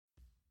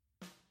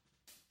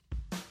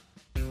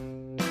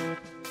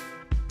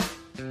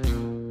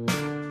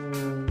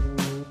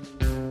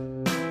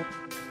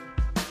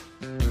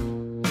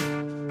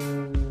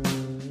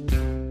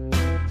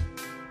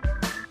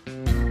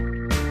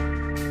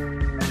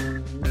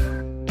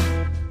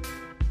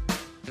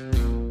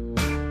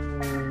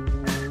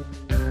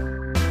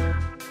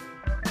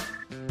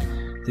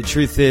The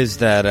truth is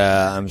that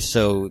I'm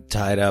so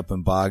tied up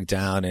and bogged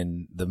down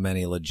in the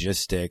many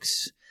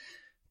logistics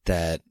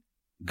that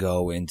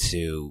go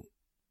into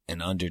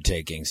an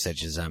undertaking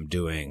such as I'm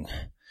doing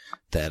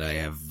that I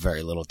have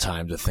very little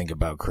time to think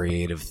about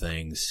creative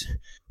things.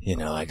 You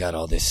know, I got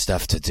all this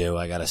stuff to do.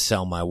 I got to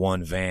sell my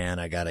one van.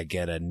 I got to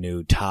get a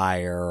new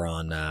tire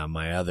on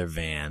my other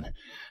van.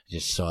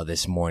 Just saw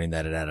this morning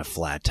that it had a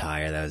flat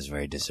tire. That was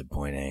very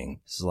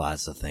disappointing. There's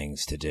lots of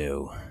things to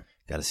do.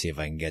 Got to see if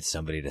I can get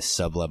somebody to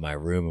sublet my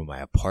room in my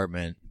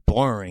apartment.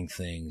 Boring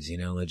things, you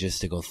know,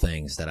 logistical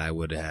things that I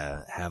would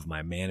have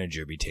my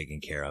manager be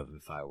taking care of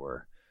if I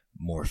were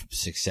more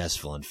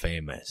successful and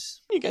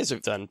famous. You guys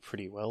have done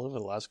pretty well over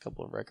the last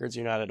couple of records.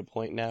 You're not at a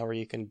point now where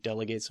you can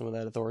delegate some of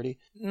that authority?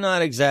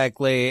 Not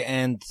exactly,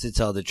 and to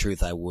tell the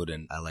truth, I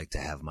wouldn't. I like to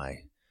have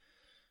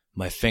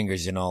my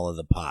fingers in all of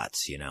the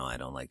pots, you know. I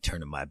don't like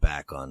turning my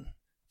back on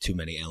too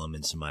many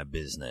elements of my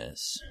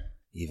business.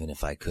 Even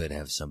if I could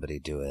have somebody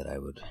do it, I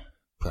would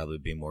probably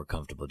be more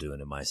comfortable doing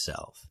it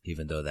myself,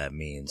 even though that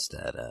means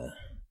that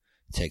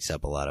takes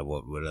up a lot of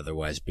what would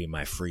otherwise be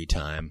my free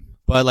time.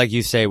 But like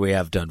you say, we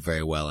have done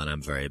very well, and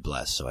I'm very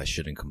blessed, so I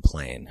shouldn't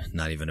complain.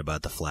 Not even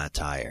about the flat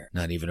tire.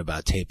 Not even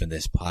about taping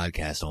this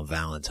podcast on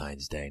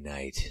Valentine's Day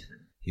night.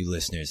 You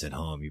listeners at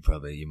home,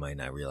 you might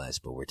not realize,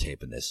 but we're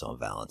taping this on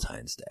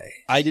Valentine's Day.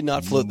 I did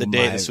not float the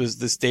day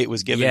this date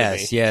was given to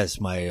me. Yes,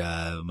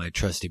 my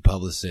trusty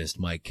publicist,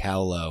 Mike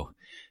Cowlow,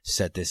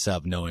 set this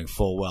up knowing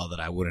full well that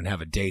I wouldn't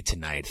have a date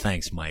tonight.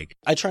 Thanks, Mike.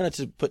 I try not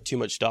to put too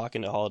much stock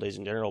into holidays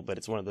in general, but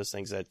it's one of those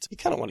things that you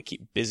kind of want to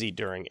keep busy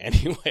during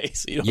anyway,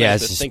 so you don't have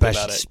to think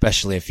about it.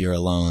 Especially if you're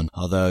alone.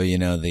 Although, you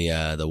know,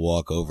 the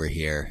walk over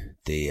here,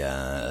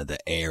 the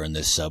air in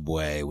the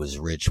subway was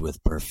rich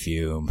with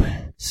perfume.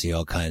 See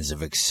all kinds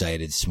of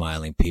excited,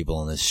 smiling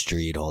people in the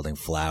street holding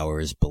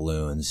flowers,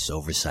 balloons,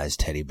 oversized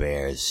teddy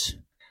bears.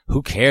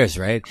 Who cares,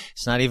 right?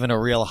 It's not even a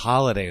real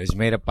holiday. It was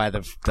made up by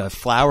the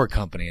flower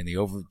company and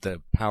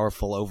the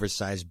powerful,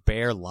 oversized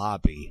bear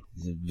lobby.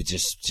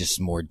 Just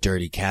more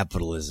dirty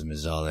capitalism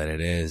is all that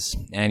it is.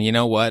 And you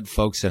know what,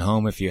 folks at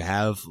home, if you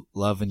have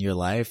love in your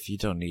life, you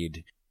don't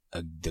need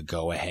the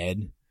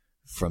go-ahead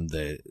from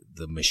the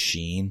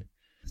machine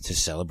to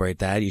celebrate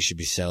that. You should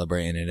be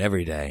celebrating it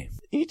every day.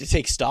 You need to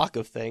take stock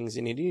of things,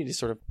 and you need to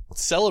sort of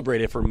celebrate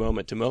it from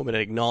moment to moment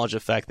and acknowledge the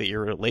fact that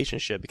you're in a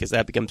relationship, because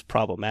that becomes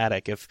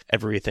problematic if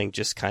everything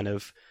just kind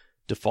of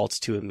defaults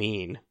to a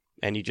mean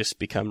and you just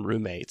become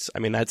roommates. I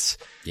mean, that's...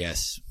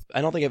 Yes.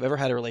 I don't think I've ever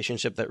had a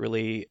relationship that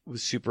really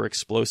was super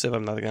explosive.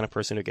 I'm not the kind of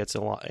person who gets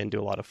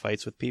into a lot of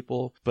fights with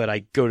people, but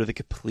I go to the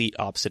complete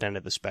opposite end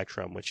of the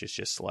spectrum, which is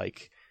just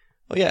like,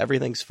 oh yeah,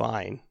 everything's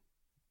fine,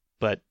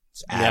 but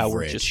now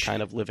we're just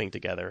kind of living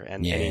together.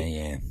 And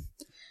yeah.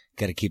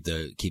 Got to keep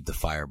the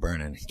fire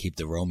burning, keep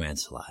the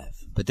romance alive.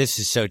 But this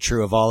is so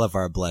true of all of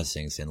our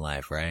blessings in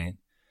life, right?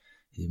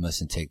 You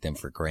mustn't take them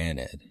for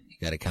granted. You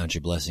got to count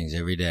your blessings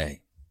every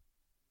day.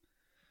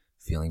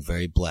 Feeling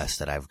very blessed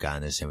that I've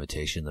gotten this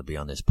invitation to be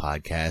on this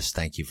podcast.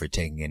 Thank you for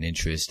taking an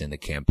interest in the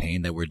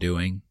campaign that we're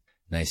doing.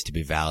 Nice to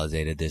be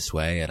validated this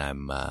way, and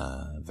I'm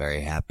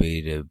very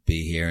happy to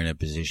be here in a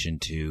position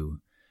to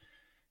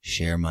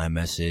share my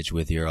message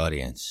with your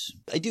audience.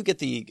 I do get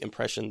the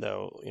impression,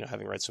 though, you know,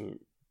 having read some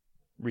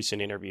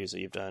recent interviews that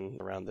you've done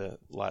around the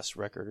last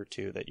record or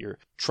two, that you're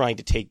trying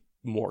to take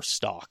more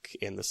stock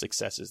in the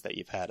successes that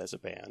you've had as a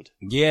band.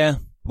 Yeah.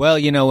 Well,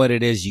 you know what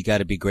it is. You got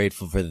to be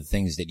grateful for the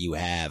things that you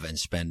have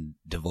and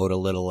devote a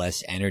little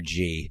less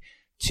energy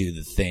to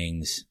the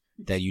things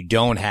that you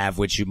don't have,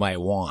 which you might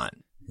want.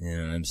 You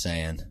know what I'm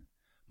saying?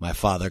 My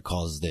father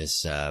calls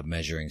this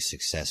measuring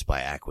success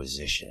by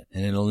acquisition,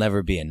 and it'll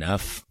never be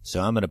enough.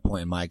 So I'm at a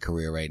point in my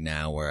career right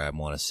now where I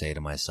want to say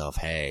to myself,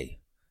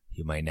 hey,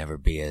 you might never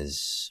be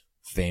as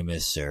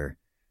famous or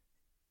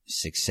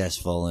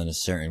successful in a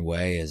certain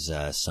way as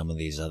some of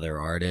these other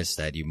artists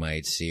that you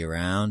might see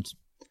around,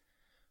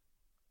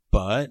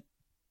 but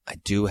I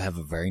do have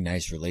a very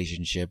nice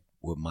relationship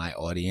with my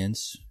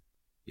audience,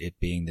 it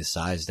being the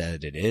size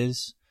that it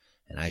is,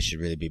 and I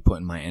should really be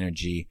putting my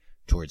energy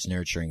towards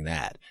nurturing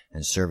that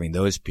and serving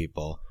those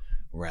people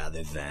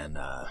rather than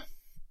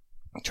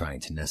trying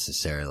to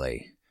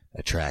necessarily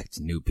attract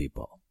new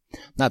people.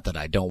 Not that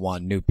I don't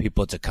want new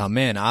people to come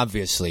in.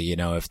 Obviously, you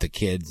know, if the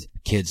kids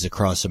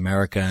across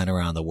America and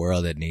around the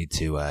world that need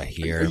to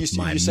hear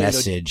my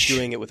message.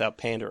 Doing it without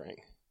pandering.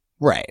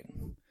 Right.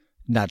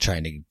 Not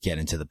trying to get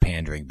into the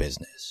pandering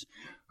business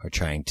or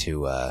trying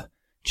to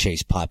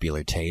chase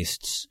popular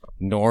tastes,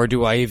 nor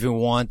do I even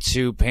want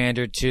to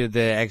pander to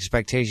the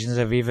expectations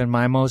of even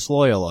my most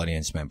loyal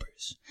audience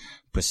members.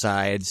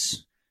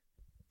 Besides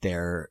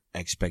their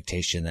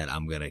expectation that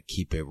I'm going to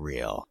keep it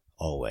real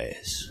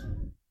always.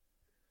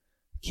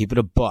 Keep it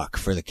a buck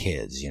for the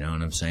kids, you know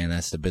what I'm saying?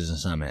 That's the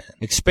business I'm in.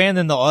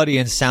 Expanding the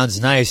audience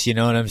sounds nice, you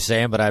know what I'm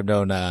saying? But I've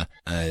known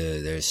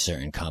there's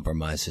certain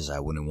compromises I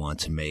wouldn't want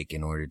to make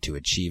in order to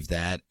achieve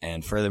that.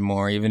 And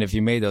furthermore, even if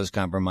you made those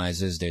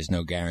compromises, there's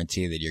no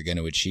guarantee that you're going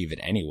to achieve it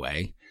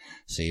anyway.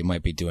 So you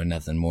might be doing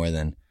nothing more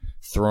than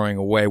throwing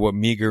away what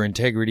meager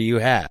integrity you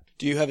have.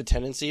 Do you have a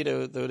tendency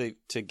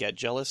to get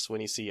jealous when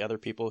you see other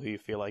people who you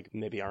feel like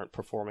maybe aren't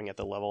performing at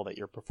the level that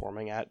you're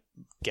performing at,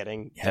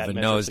 getting Heaven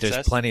that knows success?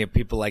 there's plenty of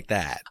people like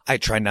that. I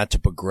try not to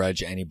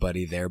begrudge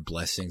anybody their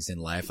blessings in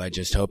life. I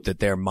just hope that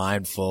they're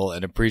mindful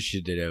and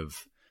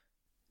appreciative.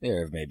 There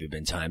have maybe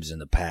been times in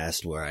the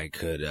past where I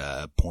could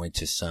point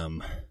to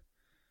some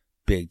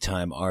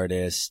big-time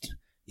artist,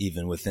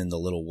 even within the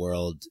little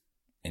world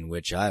in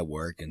which I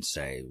work, and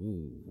say,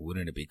 ooh,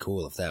 wouldn't it be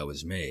cool if that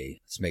was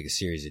me? Let's make a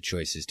series of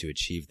choices to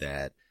achieve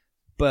that.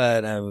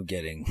 But I'm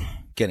getting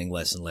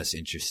less and less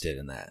interested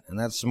in that. And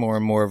that's more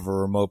and more of a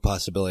remote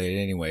possibility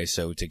anyway,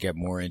 so to get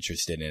more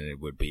interested in it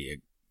would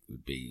be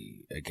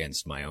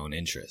against my own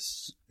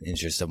interests,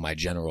 interest of my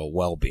general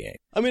well-being.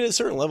 I mean, at a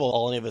certain level,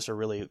 all any of us are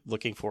really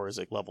looking for is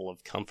a level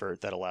of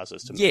comfort that allows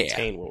us to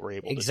maintain what we're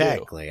able to do.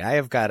 Exactly. I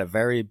have got a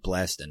very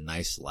blessed and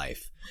nice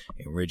life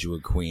in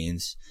Ridgewood,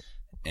 Queens,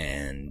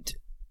 and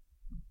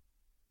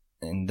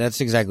that's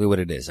exactly what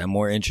it is. I'm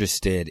more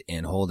interested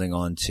in holding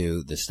on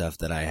to the stuff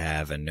that I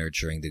have and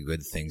nurturing the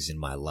good things in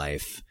my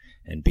life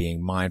and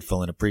being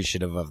mindful and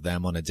appreciative of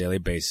them on a daily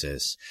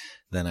basis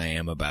than I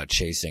am about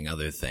chasing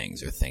other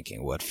things or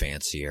thinking, what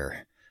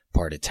fancier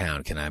part of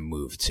town can I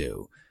move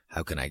to?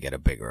 How can I get a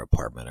bigger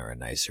apartment or a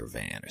nicer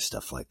van or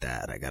stuff like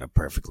that? I got a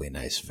perfectly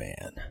nice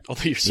van.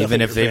 Although you're selling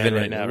your van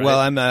right now, right? Well,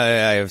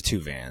 I have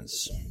two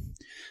vans.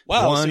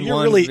 Wow, so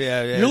you're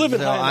you're living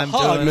high on the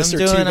hog, Mr.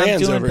 Two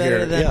Vans over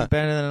here.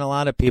 Better than a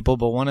lot of people,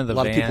 but one of the a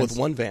lot vans, of people with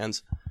one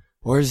vans.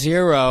 Or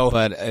zero.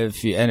 But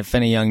if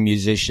any young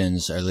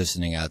musicians are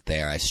listening out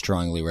there, I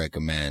strongly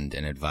recommend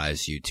and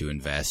advise you to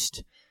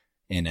invest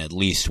in at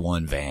least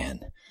one van.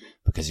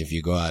 Because if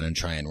you go out and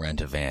try and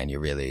rent a van,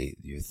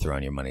 you're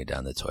throwing your money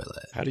down the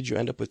toilet. How did you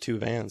end up with two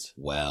vans?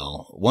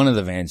 Well, one of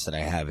the vans that I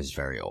have is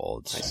very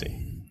old. I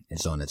see.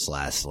 It's on its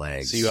last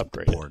legs. So you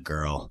upgraded. Poor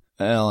girl.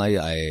 Well,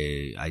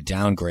 I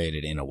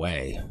downgraded in a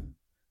way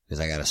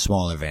because I got a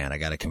smaller van. I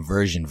got a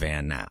conversion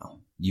van now.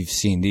 You've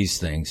seen these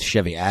things,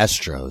 Chevy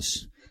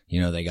Astros. You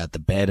know, they got the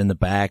bed in the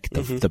back.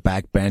 The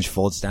back bench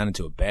folds down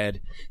into a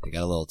bed. They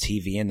got a little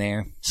TV in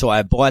there. So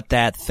I bought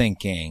that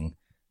thinking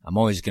I'm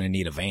always going to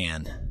need a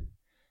van.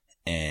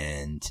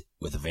 And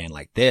with a van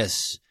like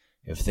this,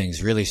 if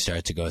things really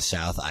start to go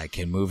south, I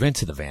can move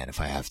into the van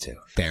if I have to.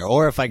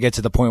 Or if I get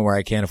to the point where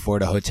I can't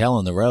afford a hotel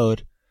on the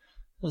road,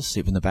 I'll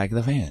sleep in the back of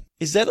the van.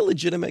 Is that a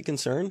legitimate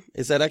concern?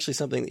 Is that actually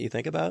something that you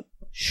think about?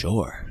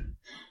 Sure.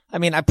 I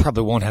mean, I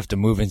probably won't have to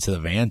move into the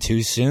van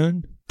too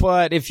soon.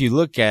 But if you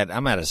look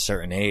I'm at a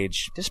certain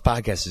age. This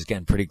podcast is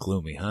getting pretty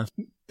gloomy, huh?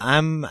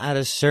 I'm at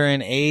a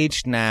certain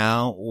age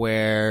now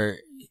where,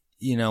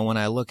 you know, when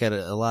I look at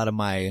a lot of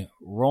my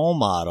role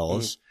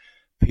models,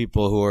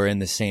 people who are in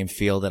the same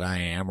field that I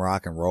am,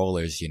 rock and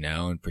rollers, you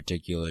know, and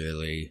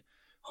particularly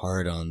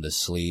hard on the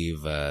sleeve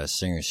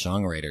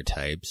singer-songwriter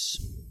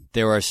types.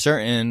 There are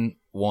certain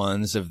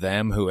ones of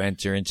them who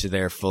enter into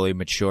their fully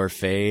mature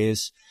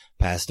phase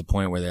past the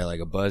point where they're like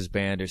a buzz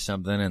band or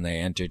something, and they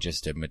enter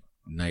just a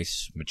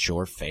nice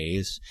mature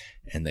phase,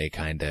 and they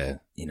kind of,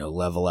 you know,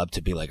 level up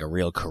to be like a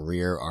real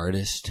career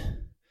artist.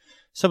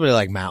 Somebody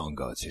like Mountain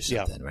Goats or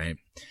something, right?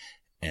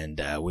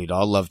 And we'd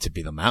all love to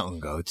be the Mountain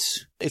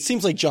Goats. It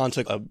seems like John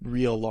took a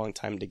real long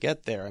time to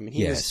get there. I mean,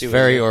 he was doing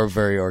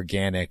very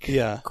organic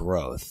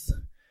growth.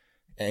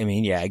 I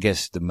mean, yeah, I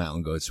guess the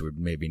Mountain Goats were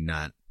maybe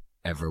not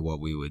ever what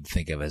we would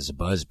think of as a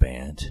buzz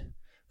band,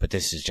 but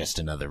this is just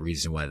another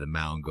reason why the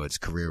Mountain Goats'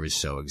 career was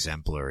so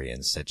exemplary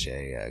and such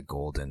a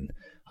golden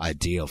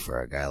ideal for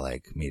a guy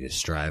like me to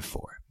strive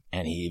for.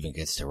 And he even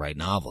gets to write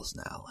novels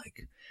now.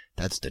 Like,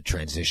 that's the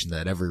transition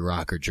that every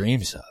rocker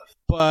dreams of.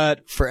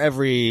 But for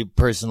every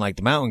person like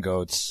the Mountain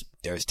Goats,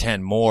 there's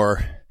 10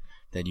 more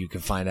that you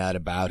can find out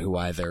about who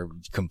either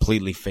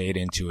completely fade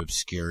into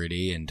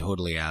obscurity and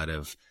totally out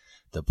of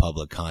the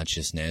public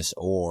consciousness,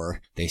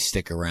 or they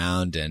stick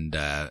around and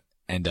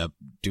end up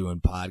doing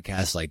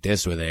podcasts like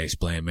this where they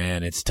explain,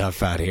 man, it's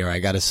tough out here. I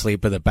got to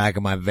sleep in the back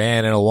of my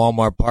van in a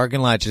Walmart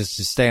parking lot just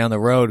to stay on the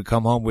road and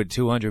come home with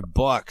 $200.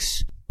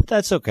 But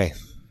that's okay.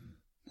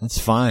 That's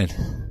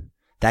fine.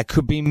 That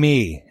could be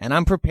me, and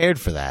I'm prepared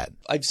for that.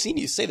 I've seen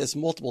you say this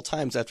multiple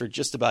times after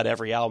just about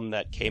every album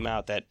that came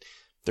out, that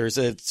there's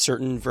a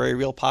certain very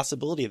real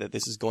possibility that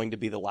this is going to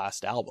be the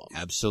last album.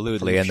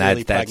 Absolutely, and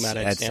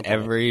that's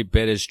every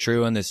bit as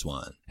true on this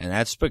one. And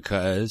that's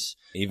because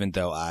even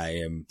though I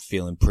am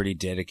feeling pretty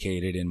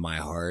dedicated in my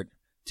heart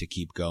to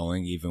keep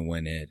going, even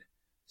when it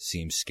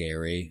seems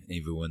scary,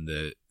 even when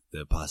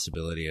the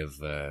possibility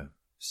of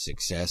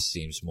success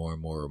seems more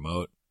and more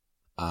remote,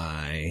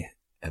 I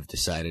have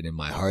decided in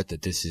my heart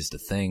that this is the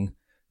thing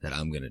that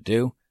I'm going to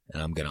do,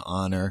 and I'm going to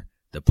honor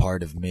the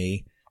part of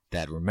me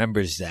that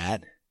remembers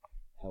that.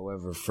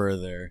 However,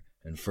 further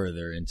and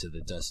further into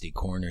the dusty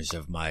corners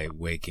of my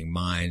waking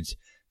mind,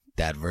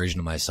 that version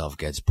of myself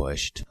gets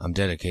pushed. I'm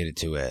dedicated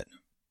to it.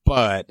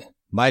 But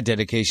my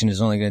dedication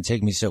is only going to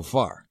take me so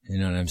far. You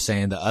know what I'm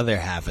saying? The other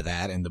half of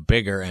that, and the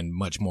bigger and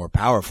much more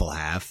powerful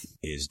half,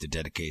 is the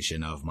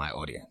dedication of my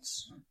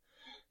audience.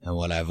 And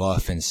what I've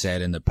often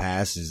said in the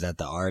past is that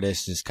the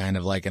artist is kind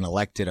of like an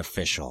elected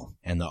official,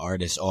 and the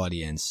artist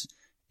audience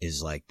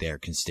is like their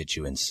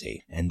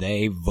constituency. And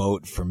they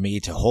vote for me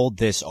to hold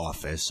this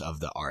office of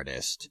the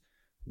artist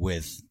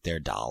with their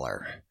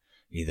dollar,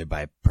 either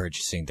by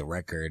purchasing the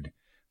record,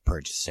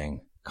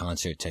 purchasing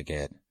concert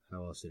ticket.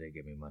 How else do they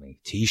give me money?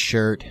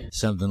 T-shirt,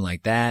 something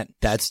like that.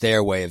 That's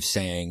their way of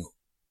saying,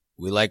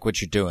 we like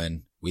what you're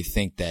doing. We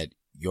think that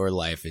your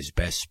life is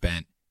best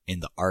spent in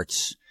the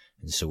arts.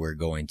 And so we're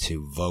going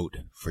to vote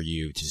for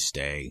you to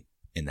stay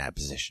in that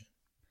position.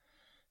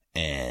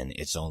 And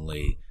it's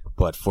only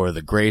but for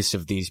the grace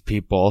of these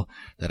people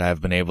that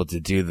I've been able to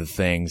do the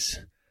things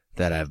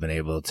that I've been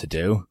able to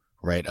do,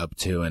 right up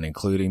to and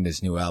including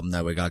this new album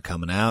that we got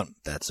coming out.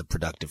 That's A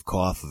Productive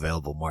Cough,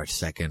 available March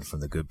 2nd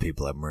from the good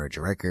people at Merge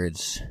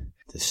Records.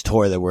 This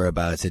tour that we're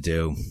about to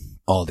do,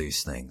 all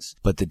these things.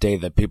 But the day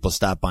that people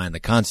stop buying the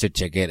concert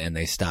ticket and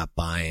they stop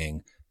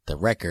buying the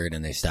record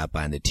and they stop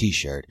buying the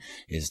t-shirt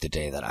is the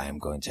day that I am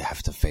going to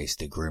have to face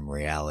the grim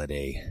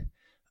reality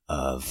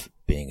of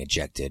being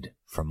ejected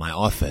from my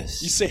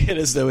office. You say it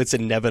as though it's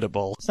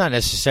inevitable. It's not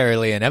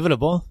necessarily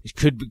inevitable. It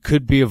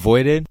could be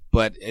avoided,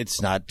 but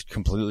it's not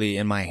completely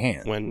in my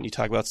hand. When you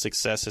talk about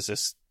success as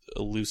this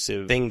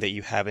elusive thing that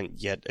you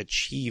haven't yet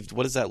achieved,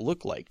 what does that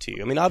look like to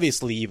you? I mean,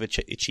 obviously you've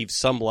achieved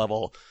some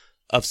level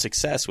of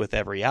success with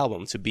every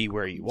album to be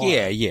where you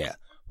are. Yeah.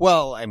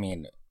 Well, I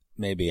mean,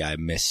 maybe I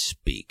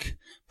misspeak,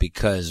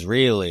 because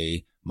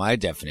really my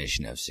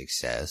definition of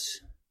success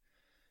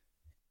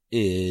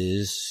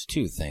is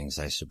two things,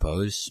 I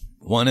suppose.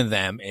 One of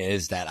them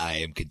is that I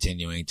am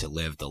continuing to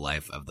live the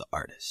life of the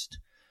artist.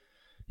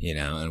 You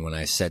know, and when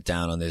I set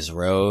down on this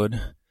road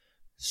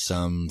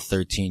some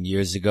 13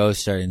 years ago,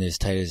 starting this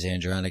Titus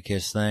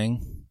Andronicus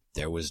thing,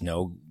 there was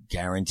no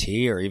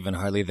guarantee or even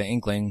hardly the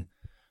inkling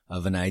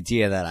of an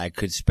idea that I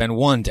could spend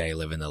one day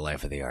living the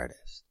life of the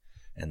artist.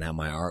 And that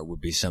my art would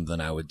be something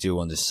I would do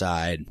on the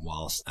side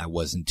whilst I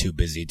wasn't too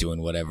busy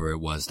doing whatever it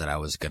was that I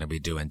was going to be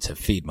doing to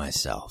feed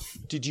myself.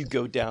 Did you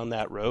go down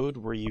that road?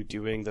 Were you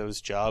doing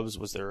those jobs?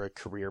 Was there a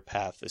career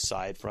path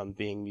aside from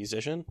being a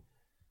musician?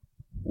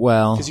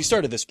 Well, because you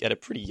started this at a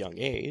pretty young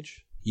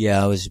age.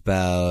 Yeah, I was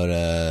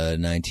about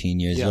 19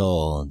 years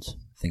old.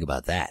 Think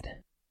about that.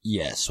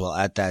 Yes, well,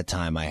 at that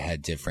time I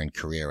had different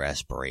career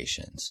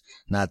aspirations.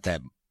 Not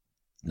that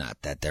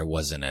there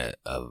wasn't a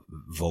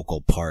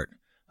vocal part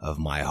of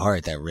my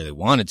heart that really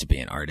wanted to be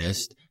an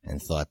artist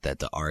and thought that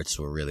the arts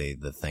were really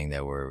the thing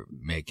that were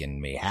making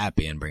me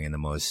happy and bringing the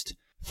most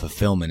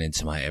fulfillment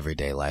into my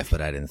everyday life,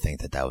 but I didn't think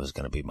that was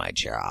going to be my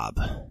job.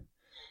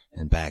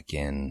 And back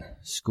in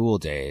school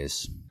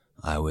days,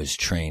 I was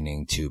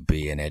training to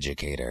be an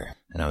educator,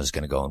 and I was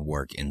going to go and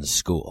work in the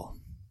school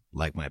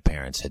like my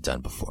parents had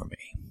done before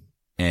me.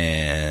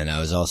 And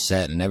I was all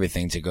set and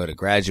everything to go to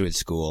graduate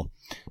school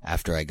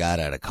after I got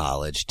out of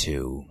college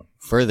to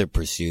further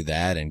pursue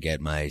that and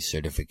get my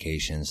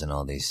certifications and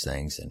all these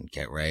things and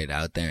get right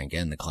out there and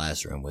get in the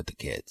classroom with the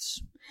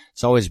kids.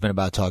 It's always been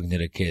about talking to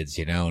the kids,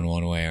 you know, in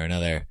one way or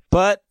another.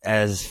 But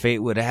as fate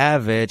would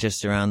have it,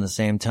 just around the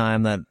same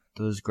time that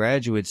those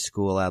graduate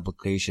school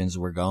applications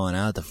were going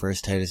out, the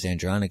first Titus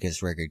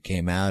Andronicus record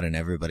came out, and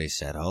everybody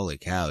said, holy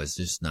cow, is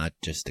this not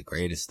just the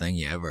greatest thing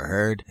you ever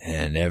heard?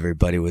 And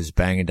everybody was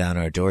banging down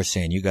our door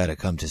saying, you gotta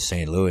come to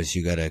St. Louis,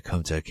 you gotta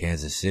come to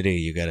Kansas City,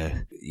 you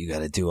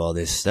gotta do all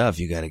this stuff,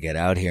 you gotta get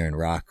out here and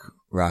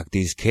rock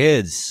these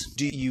kids.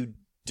 Do you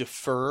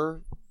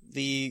defer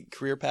the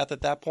career path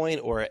at that point,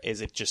 or is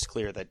it just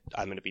clear that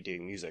I'm going to be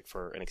doing music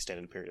for an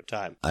extended period of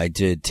time? I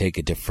did take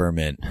a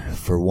deferment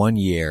for 1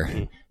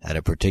 year at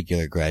a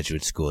particular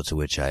graduate school to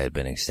which I had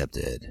been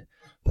accepted,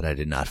 but I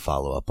did not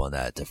follow up on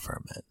that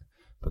deferment.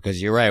 Because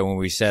you're right, when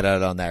we set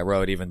out on that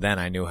road, even then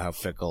I knew how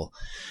fickle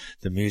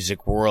the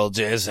music world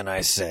is, and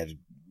I said,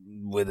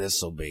 well,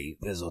 this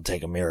will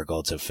take a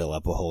miracle to fill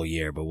up a whole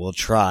year, but we'll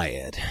try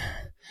it.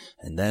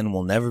 And then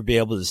we'll never be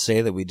able to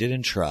say that we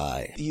didn't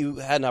try. You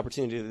had an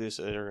opportunity to do this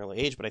at an early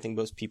age, but I think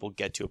most people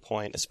get to a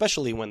point,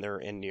 especially when they're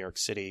in New York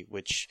City,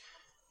 which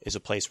is a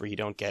place where you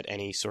don't get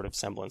any sort of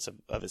semblance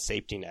of a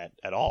safety net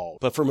at all.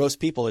 But for most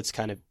people, it's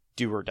kind of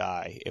do or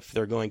die if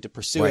they're going to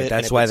pursue it.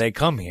 That's why they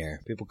come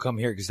here. People come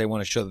here because they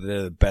want to show that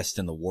they're the best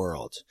in the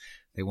world.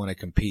 They want to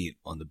compete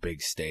on the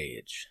big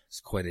stage. It's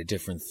quite a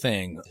different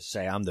thing to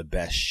say I'm the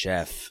best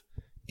chef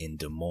in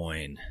Des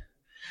Moines.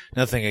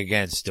 Nothing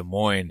against Des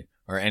Moines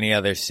or any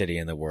other city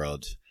in the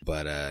world,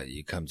 but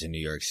you come to New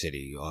York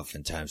City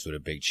oftentimes with a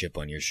big chip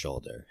on your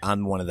shoulder.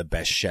 I'm one of the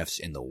best chefs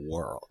in the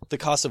world. The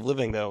cost of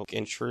living, though,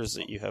 ensures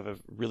that you have a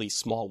really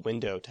small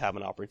window to have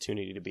an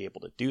opportunity to be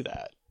able to do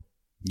that.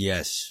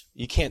 Yes.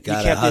 You can't be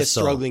a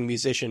struggling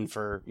musician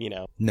for,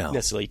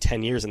 necessarily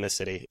 10 years in this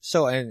city.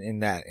 So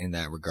in that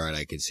regard,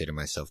 I consider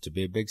myself to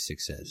be a big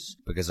success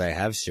because I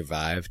have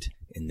survived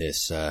in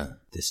this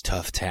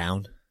tough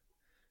town,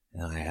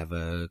 and I have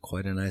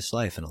quite a nice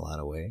life in a lot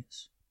of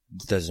ways.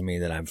 It doesn't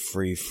mean that I'm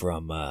free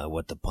from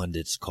what the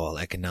pundits call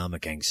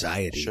economic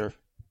anxiety. Sure.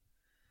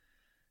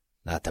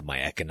 Not that my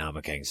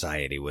economic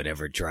anxiety would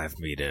ever drive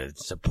me to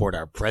support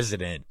our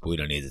president. We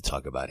don't need to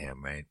talk about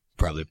him, right?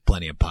 probably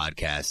plenty of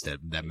podcasts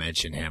that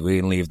mention him. We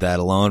can leave that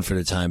alone for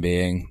the time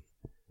being.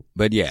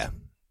 But yeah,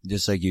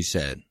 just like you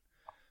said,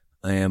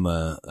 I am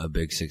a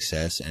big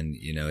success, and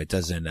it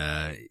doesn't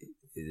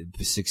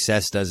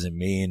success doesn't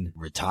mean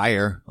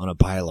retire on a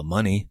pile of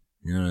money.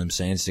 You know what I'm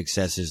saying?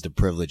 Success is the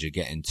privilege of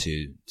getting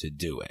to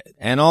do it.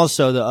 And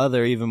also the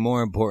other even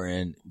more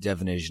important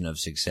definition of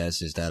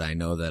success is that I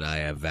know that I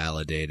have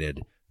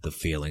validated the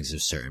feelings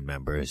of certain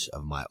members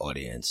of my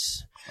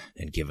audience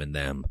and given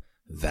them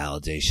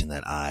validation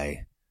that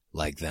I,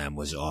 like them,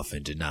 was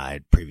often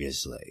denied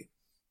previously.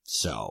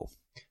 So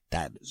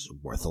that is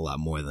worth a lot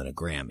more than a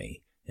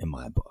Grammy in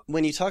my book.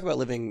 When you talk about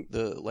living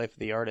the life of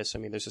the artist, I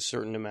mean, there's a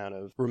certain amount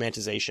of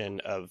romanticization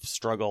of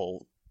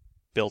struggle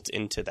built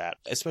into that,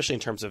 especially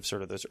in terms of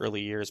sort of those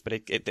early years.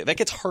 But that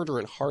gets harder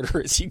and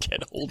harder as you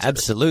get older.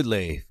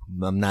 Absolutely.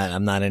 I'm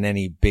not in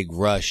any big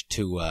rush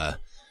to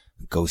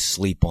go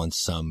sleep on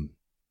some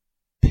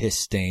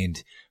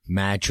piss-stained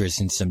mattress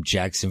in some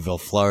Jacksonville,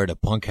 Florida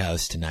punk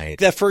house tonight.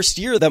 That first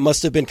year, that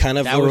must have been kind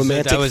of a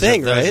romantic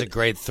thing, right? That was a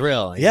great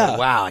thrill. Yeah.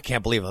 Wow, I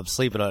can't believe I'm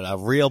sleeping on a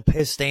real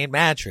piss-stained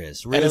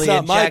mattress. Really, and it's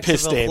not my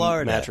piss-stained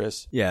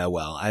mattress. Yeah,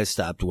 well, I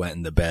stopped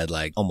wetting the bed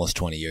like almost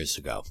 20 years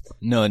ago.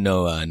 No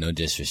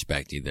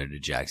disrespect either to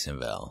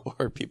Jacksonville.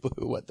 Or people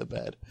who wet the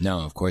bed.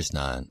 No, of course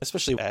not.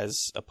 Especially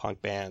as a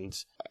punk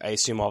band, I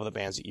assume all of the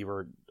bands that you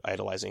were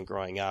idolizing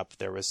growing up,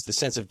 there was the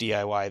sense of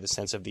DIY, the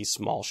sense of these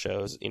small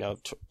shows,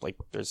 like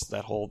there's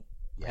that whole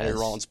Henry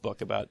Rollins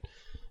book about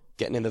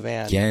getting in the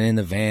van. Getting in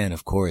the van,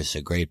 of course,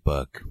 a great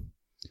book.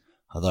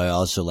 Although I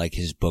also like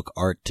his book,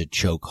 Art to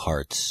Choke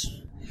Hearts.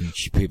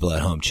 People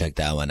at home, check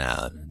that one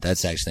out.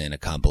 That's actually in a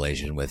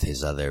compilation with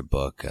his other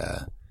book,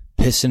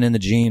 Pissing in the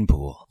Gene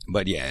Pool.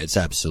 But yeah, it's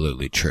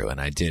absolutely true.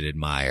 And I did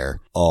admire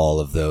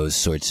all of those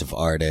sorts of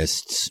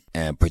artists.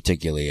 And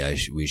particularly,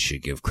 we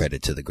should give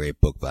credit to the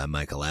great book by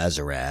Michael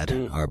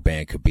Azerrad, Our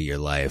Band Could Be Your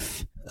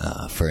Life,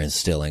 for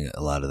instilling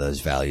a lot of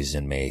those values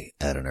in me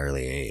at an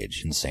early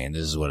age and saying,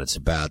 this is what it's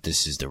about.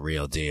 This is the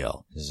real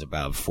deal. This is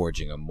about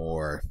forging a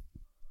more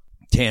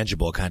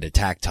tangible, kind of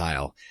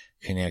tactile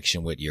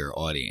connection with your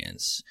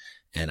audience.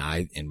 And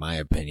in my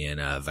opinion,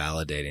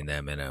 validating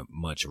them in a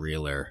much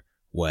realer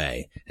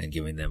way and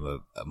giving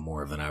them a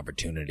more of an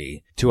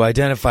opportunity to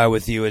identify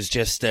with you as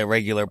just a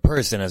regular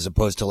person as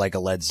opposed to like a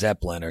Led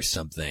Zeppelin or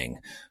something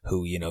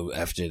who,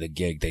 after the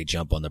gig, they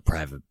jump on the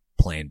private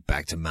plane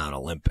back to Mount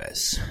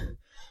Olympus.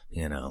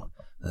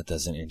 That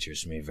doesn't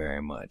interest me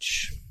very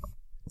much.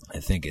 I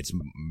think it's,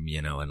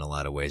 in a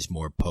lot of ways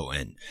more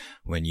potent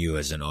when you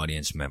as an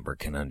audience member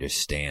can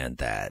understand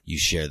that you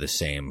share the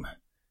same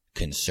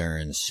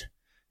concerns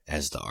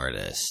as the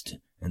artist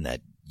and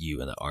that you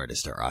and the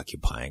artist are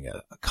occupying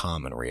a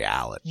common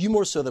reality. You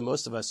more so than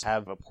most of us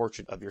have a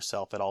portrait of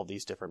yourself at all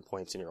these different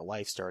points in your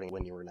life, starting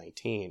when you were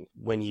 19.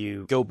 When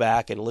you go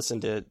back and listen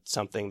to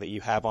something that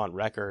you have on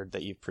record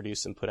that you've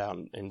produced and put out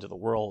into the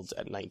world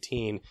at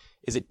 19,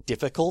 is it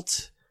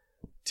difficult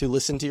to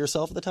listen to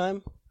yourself at the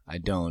time? I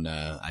don't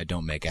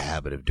make a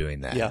habit of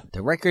doing that. Yeah.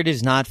 The record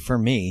is not for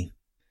me.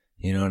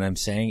 You know what I'm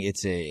saying?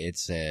 It's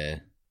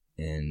an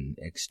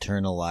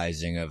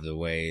externalizing of the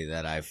way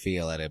that I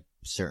feel at a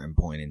certain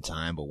point in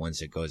time, but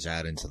once it goes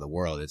out into the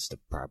world, it's the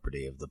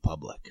property of the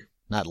public.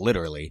 Not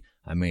literally.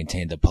 I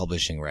maintain the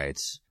publishing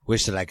rights.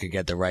 Wish that I could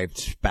get the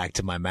rights back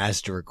to my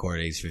master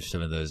recordings for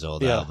some of those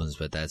old albums,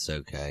 but that's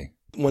okay.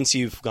 Once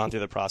you've gone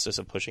through the process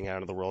of pushing it out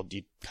into the world, do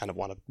you kind of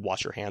want to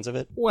wash your hands of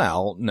it?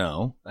 Well,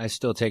 no. I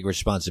still take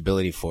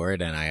responsibility for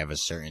it, and I have a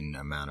certain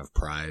amount of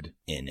pride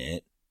in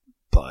it,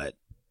 but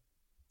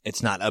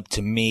it's not up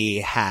to me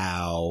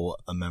how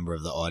a member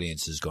of the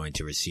audience is going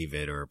to receive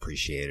it or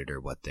appreciate it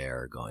or what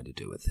they're going to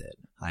do with it.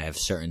 I have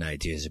certain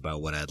ideas about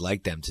what I'd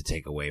like them to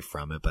take away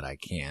from it, but I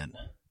can't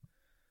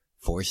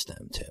force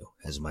them to,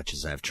 as much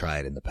as I've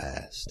tried in the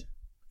past.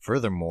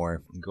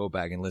 Furthermore, go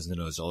back and listen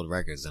to those old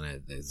records, and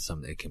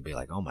it can be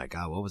like, oh my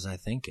God, what was I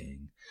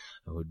thinking?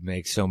 I would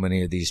make so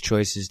many of these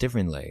choices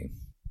differently.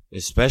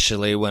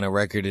 Especially when a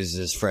record is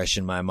as fresh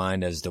in my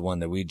mind as the one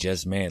that we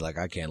just made. Like,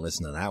 I can't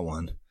listen to that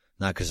one.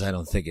 Not because I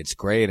don't think it's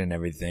great and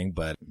everything,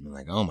 but I'm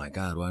like, oh my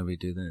God, why did we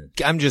do that?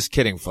 I'm just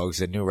kidding, folks.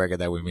 The new record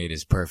that we made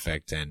is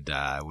perfect, and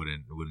I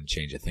wouldn't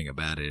change a thing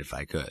about it if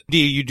I could.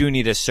 You do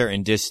need a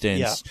certain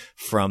distance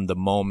from the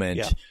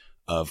moment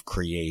of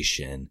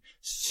creation,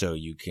 so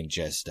you can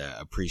just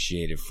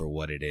appreciate it for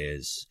what it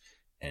is,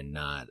 and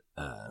not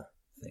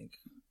think.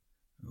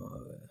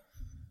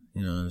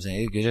 You know what I'm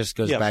saying? It just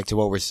goes back to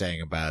what we're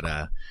saying about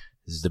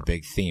this is the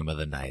big theme of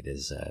the night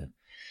is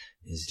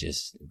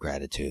just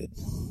gratitude.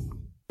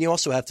 You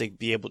also have to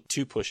be able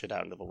to push it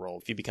out into the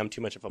world. If you become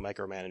too much of a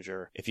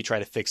micromanager, if you try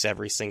to fix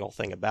every single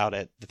thing about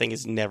it, the thing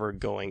is never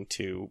going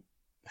to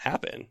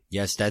happen.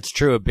 Yes, that's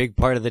true. A big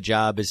part of the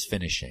job is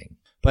finishing.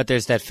 But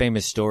there's that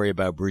famous story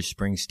about Bruce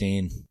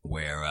Springsteen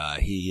where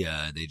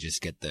they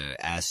just get the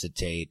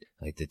acetate,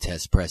 like the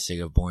test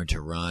pressing of Born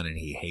to Run, and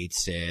he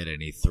hates it, and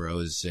he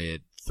throws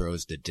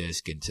the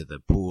disc into the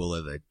pool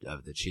of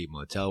the cheap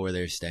motel where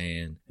they're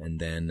staying. And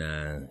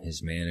then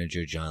his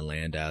manager, John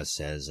Landau,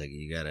 says, like,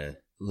 you gotta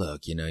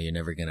look, you're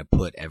never going to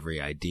put every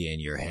idea in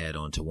your head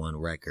onto one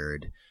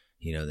record.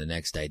 The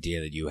next idea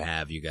that you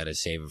have, you got to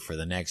save it for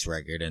the next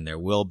record, and there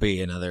will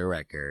be another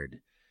record.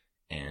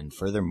 And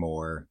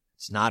furthermore,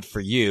 it's not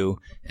for you.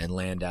 And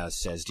Landau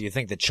says, do you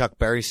think that Chuck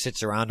Berry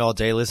sits around all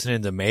day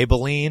listening to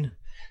Maybelline?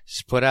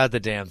 Just put out the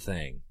damn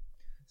thing.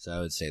 So I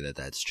would say that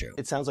that's true.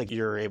 It sounds like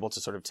you're able to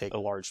sort of take a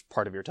large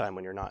part of your time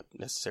when you're not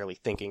necessarily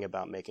thinking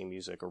about making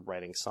music or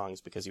writing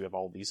songs because you have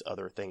all these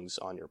other things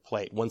on your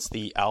plate. Once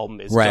the album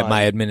is right, done,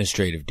 my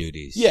administrative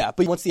duties. Yeah,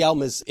 but once the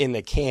album is in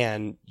the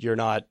can, you're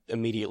not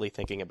immediately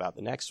thinking about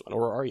the next one,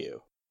 or are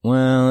you?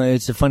 Well,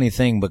 it's a funny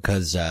thing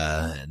because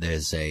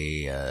there's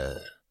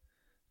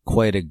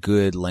quite a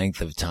good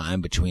length of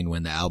time between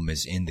when the album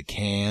is in the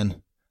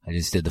can. I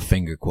just did the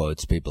finger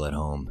quotes, people at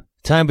home.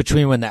 Time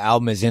between when the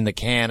album is in the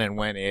can and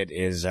when it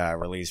is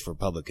released for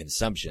public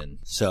consumption.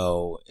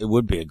 So it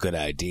would be a good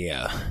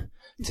idea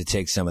to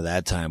take some of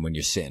that time when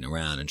you're sitting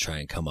around and try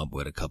and come up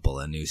with a couple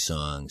of new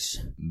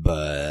songs.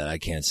 But I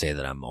can't say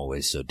that I'm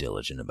always so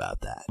diligent about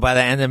that. By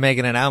the end of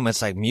making an album,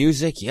 it's like,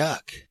 music?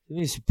 Yuck. Give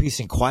me some peace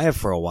and quiet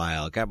for a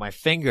while. Got my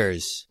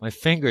fingers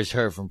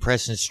hurt from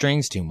pressing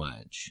strings too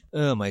much.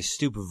 Oh, my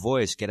stupid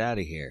voice. Get out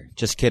of here.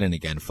 Just kidding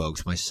again,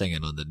 folks. My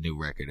singing on the new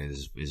record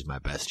is my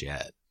best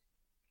yet.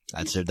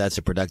 That's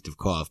a Productive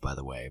Cough, by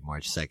the way,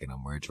 March 2nd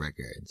on Merge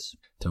Records.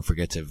 Don't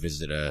forget to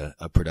visit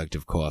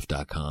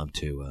productivecough.com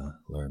to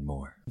learn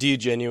more. Do you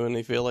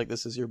genuinely feel like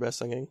this is your best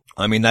singing?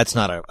 I mean, that's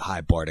not a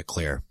high bar to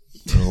clear.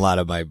 A lot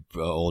of my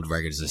old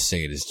records, the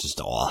singing is just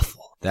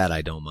awful. That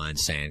I don't mind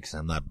saying because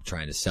I'm not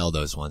trying to sell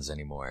those ones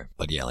anymore.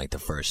 But yeah, like the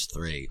first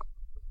three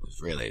was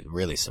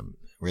really some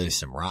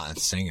rotten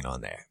singing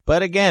on there.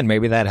 But again,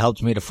 maybe that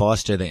helped me to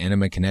foster the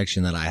intimate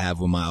connection that I have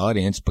with my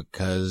audience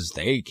because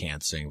they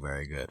can't sing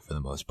very good for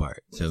the most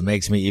part. So it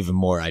makes me even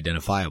more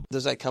identifiable.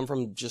 Does that come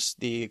from just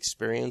the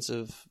experience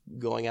of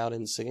going out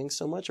and singing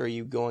so much, or are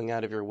you going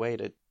out of your way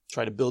to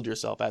try to build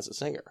yourself as a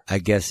singer? I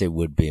guess it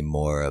would be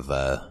more of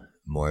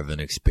an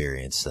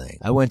experience thing.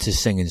 I went to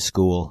singing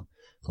school.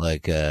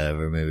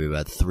 For maybe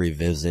about 3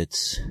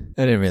 visits.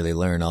 I didn't really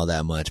learn all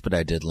that much, but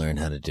I did learn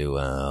how to do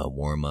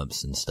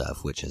warm-ups and stuff,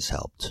 which has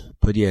helped.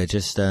 But yeah,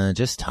 just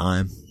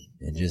time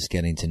and just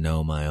getting to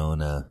know my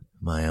own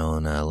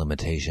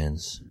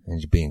limitations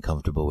and being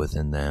comfortable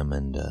within them,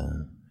 and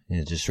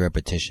just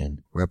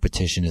repetition.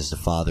 Repetition is the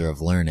father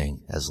of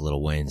learning, as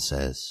Lil Wayne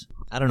says.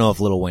 I don't know if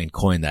Lil Wayne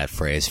coined that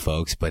phrase,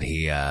 folks, but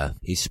he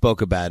spoke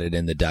about it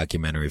in the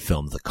documentary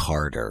film The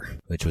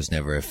Carter, which was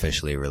never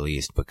officially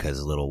released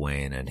because Lil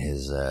Wayne and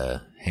his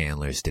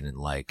handlers didn't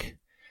like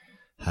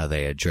how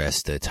they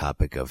addressed the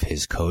topic of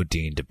his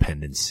codeine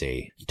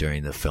dependency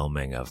during the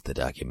filming of the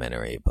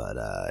documentary. But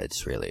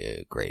it's really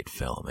a great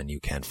film, and you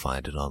can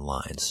find it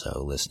online.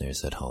 So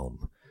listeners at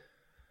home,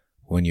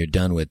 when you're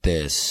done with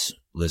this,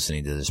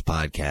 listening to this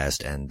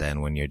podcast, and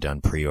then when you're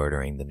done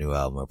pre-ordering the new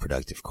album of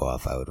Productive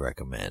Cough, I would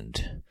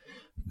recommend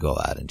go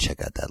out and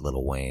check out that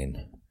Lil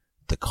Wayne,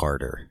 The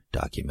Carter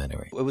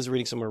documentary. I was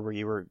reading somewhere where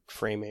you were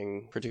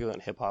framing, particularly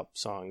on hip-hop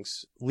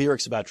songs,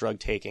 lyrics about drug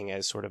taking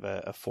as sort of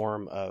a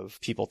form of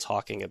people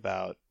talking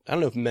about, I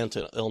don't know if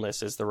mental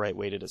illness is the right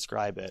way to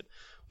describe it,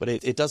 but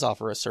it does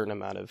offer a certain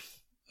amount of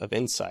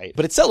insight,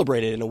 but it's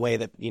celebrated in a way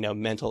that,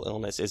 mental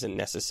illness isn't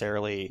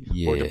necessarily,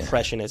 or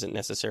depression isn't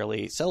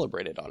necessarily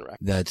celebrated on record.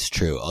 That's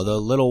true. Although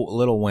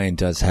Lil Wayne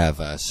does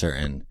have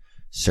certain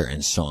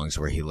songs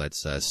where he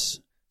lets us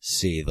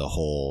see the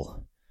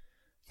whole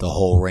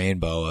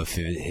rainbow of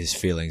his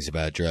feelings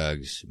about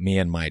drugs. Me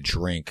and My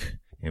Drink,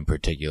 in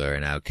particular,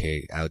 an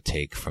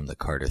outtake from the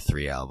Carter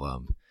 3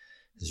 album,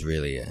 is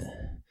really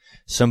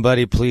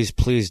somebody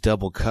please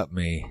double cut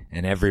me,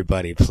 and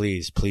everybody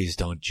please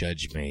don't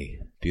judge me.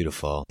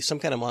 Beautiful. Some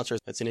Kind of Monster,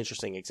 that's an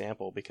interesting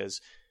example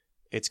because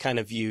it's kind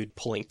of viewed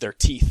pulling their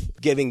teeth.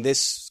 Giving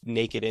this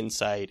naked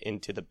insight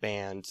into the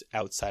band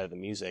outside of the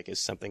music is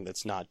something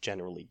that's not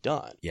generally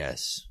done.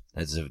 Yes.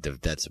 That's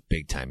a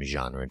big time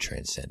genre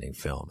transcending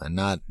film, and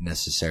not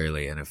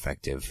necessarily an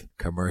effective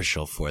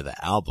commercial for the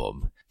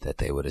album that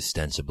they would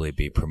ostensibly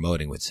be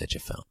promoting with such a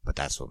film. But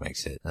that's what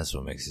makes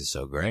it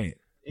so great.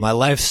 My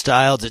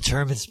lifestyle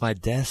determines my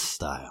death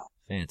style.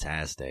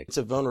 Fantastic. It's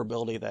a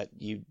vulnerability that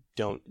you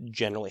don't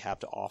generally have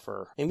to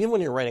offer. And even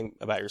when you're writing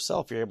about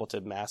yourself, you're able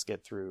to mask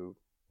it through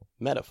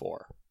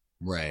metaphor.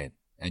 Right.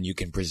 And you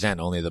can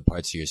present only the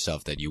parts of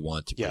yourself that you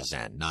want to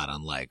present, not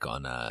unlike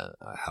on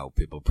how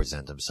people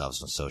present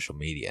themselves on social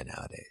media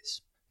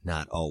nowadays.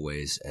 Not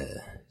always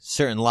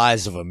certain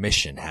lies of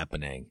omission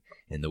happening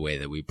in the way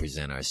that we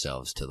present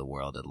ourselves to the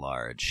world at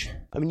large.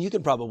 I mean, you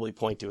could probably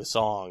point to a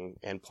song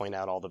and point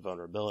out all the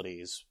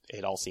vulnerabilities.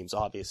 It all seems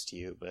obvious to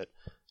you, but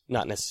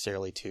not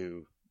necessarily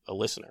to a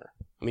listener.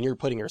 I mean, you're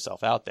putting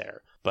yourself out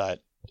there,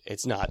 but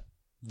it's not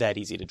that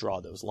easy to draw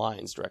those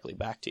lines directly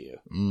back to you.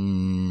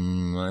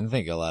 I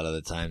think a lot of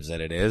the times that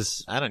it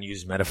is. I don't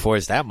use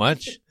metaphors that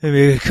much.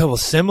 Maybe a couple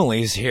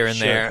similes here and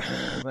there.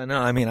 But no,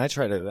 I mean, I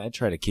try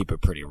to keep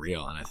it pretty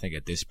real. And I think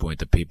at this point,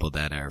 the people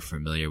that are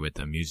familiar with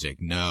the music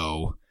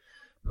know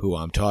who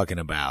I'm talking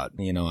about.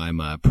 You know, I'm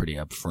pretty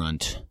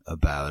upfront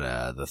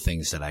about the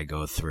things that I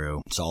go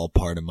through. It's all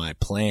part of my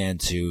plan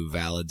to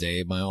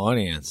validate my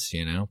audience,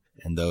 you know?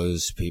 And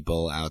those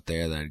people out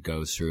there that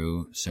go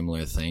through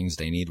similar things,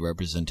 they need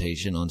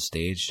representation on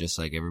stage just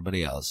like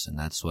everybody else. And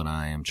that's what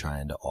I am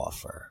trying to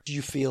offer. Do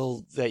you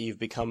feel that you've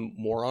become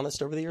more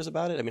honest over the years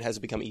about it? I mean, has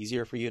it become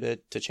easier for you to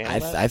channel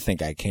that? I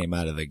think I came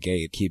out of the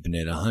gate keeping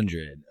it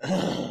 100.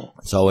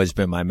 It's always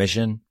been my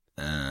mission.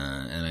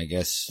 And I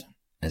guess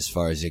as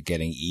far as it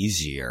getting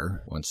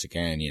easier, once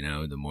again, you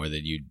know, the more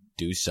that you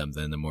do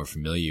something, the more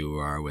familiar you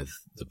are with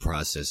the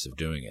process of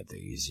doing it, the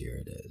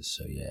easier it is.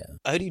 So, yeah.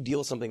 How do you deal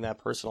with something that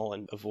personal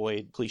and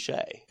avoid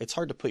cliche? It's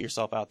hard to put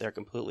yourself out there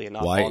completely and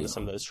not fall into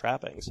some of those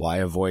trappings. Why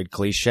avoid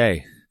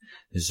cliche?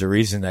 There's a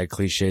reason that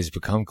cliches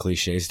become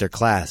cliches. They're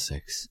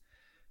classics.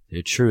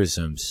 They're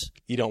truisms.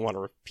 You don't want to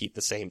repeat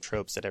the same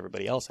tropes that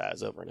everybody else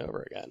has over and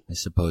over again. I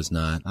suppose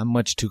not. I'm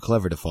much too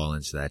clever to fall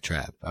into that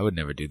trap. I would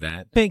never do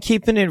that.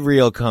 Keeping it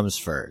real comes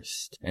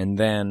first. And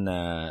then,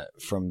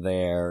 from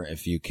there,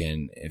 if you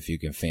can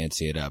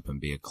fancy it up and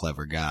be a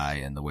clever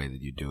guy in the way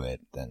that you do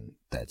it, then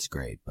that's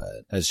great.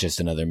 But that's just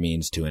another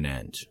means to an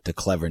end. The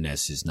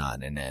cleverness is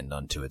not an end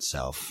unto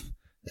itself.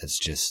 That's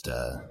just,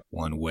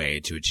 one way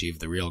to achieve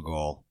the real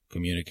goal.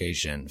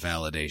 Communication,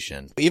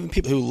 validation. Even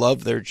people who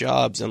love their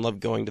jobs and love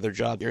going to their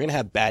job, you're going to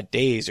have bad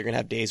days. You're going to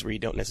have days where you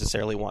don't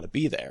necessarily want to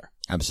be there.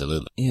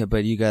 Absolutely. Yeah,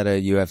 but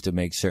you have to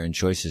make certain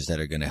choices that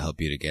are going to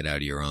help you to get out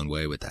of your own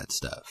way with that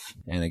stuff.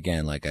 And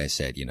again, like I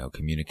said, you know,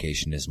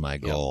 communication is my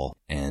goal.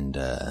 Yep. And,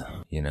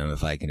 you know,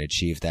 if I can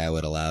achieve that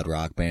with a loud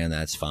rock band,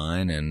 that's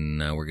fine.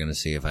 And we're going to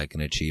see if I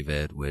can achieve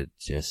it with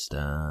just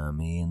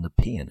me and the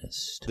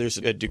pianist. There's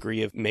a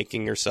degree of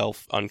making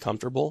yourself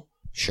uncomfortable.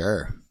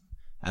 Sure.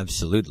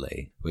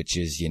 Absolutely. Which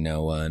is, you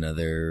know,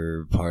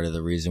 another part of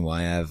the reason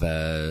why I've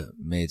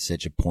made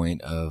such a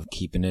point of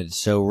keeping it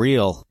so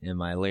real in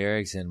my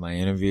lyrics and my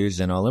interviews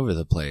and all over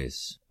the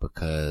place.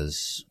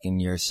 Because getting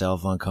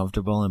yourself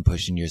uncomfortable and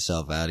pushing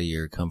yourself out of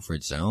your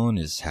comfort zone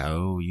is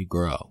how you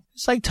grow.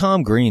 It's like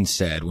Tom Green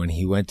said when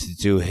he went to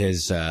do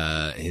his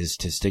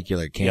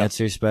testicular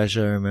cancer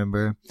special,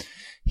 remember?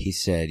 He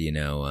said, you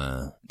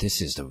know, this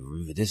is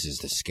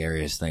the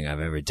scariest thing I've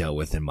ever dealt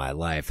with in my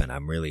life, and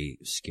I'm really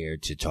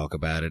scared to talk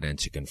about it and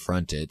to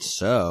confront it.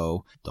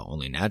 So the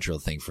only natural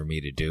thing for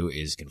me to do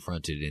is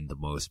confront it in the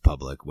most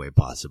public way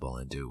possible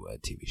and do a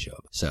TV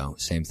show. So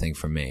same thing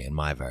for me and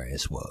my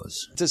various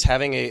woes. Does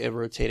having a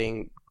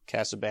rotating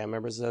cast of band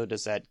members, though,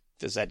 does that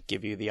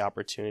give you the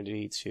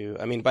opportunity to,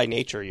 I mean, by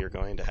nature, you're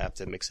going to have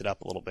to mix it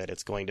up a little bit.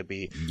 It's going to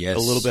be a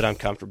little bit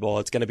uncomfortable.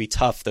 It's going to be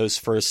tough those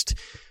first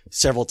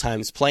several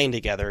times playing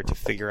together to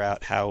figure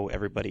out how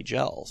everybody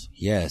gels.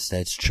 Yes,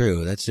 that's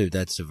true. That's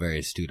a very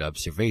astute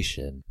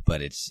observation,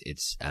 but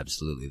it's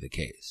absolutely the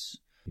case.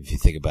 If you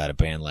think about a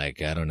band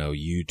like, I don't know,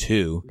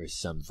 U2 or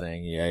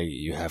something, yeah,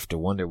 you have to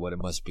wonder what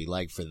it must be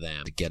like for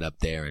them to get up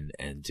there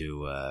and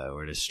do,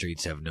 or the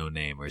Streets Have No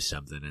Name or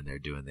something, and they're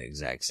doing the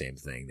exact same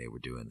thing they were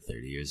doing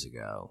 30 years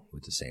ago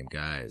with the same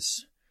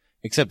guys.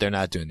 Except they're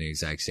not doing the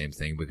exact same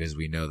thing because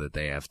we know that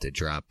they have to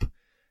drop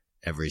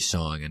every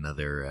song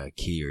another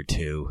key or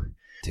two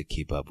to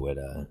keep up with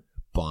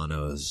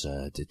Bono's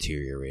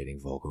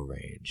deteriorating vocal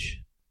range.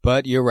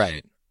 But you're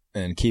right,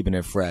 and keeping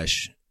it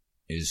fresh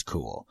is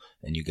cool.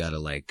 And you gotta,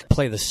 like,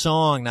 play the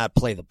song, not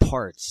play the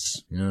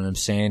parts. You know what I'm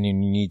saying?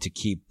 And you need to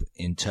keep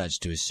in touch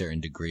to a certain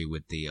degree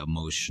with the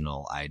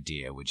emotional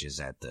idea, which is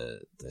at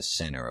the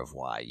center of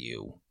why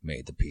you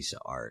made the piece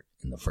of art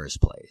in the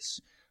first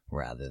place,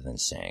 rather than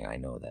saying, I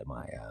know that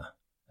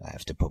I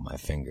have to put my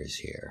fingers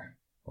here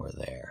or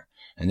there.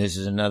 And this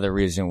is another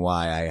reason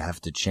why I have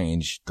to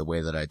change the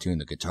way that I tune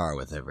the guitar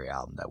with every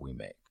album that we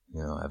make.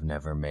 You know, I've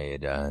never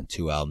made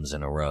 2 albums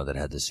in a row that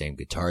had the same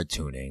guitar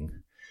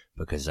tuning,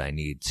 because I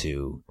need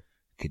to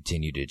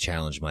continue to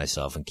challenge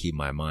myself and keep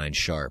my mind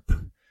sharp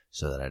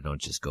so that I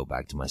don't just go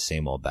back to my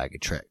same old bag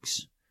of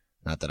tricks.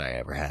 Not that I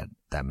ever had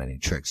that many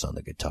tricks on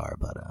the guitar,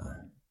 but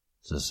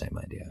it's the same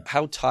idea.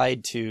 How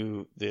tied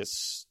to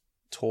this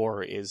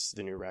tour is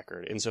the new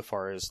record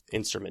insofar as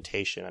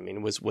instrumentation? I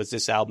mean, was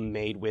this album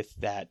made with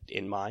that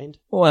in mind?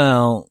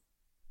 Well,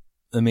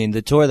 I mean,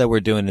 the tour that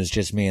we're doing is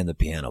just me and the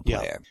piano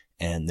player.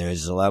 Yeah. And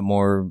there's a lot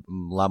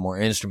more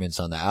instruments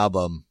on the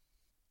album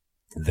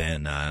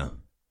than a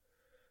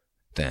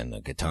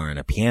guitar and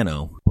a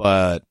piano,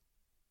 but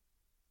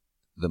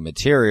the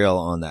material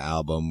on the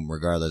album,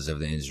 regardless of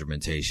the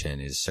instrumentation,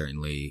 is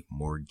certainly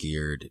more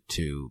geared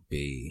to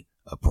be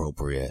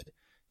appropriate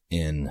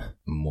in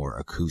more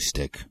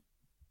acoustic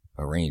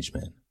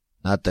arrangement.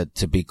 Not that,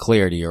 to be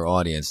clear to your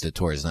audience, the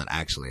tour is not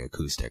actually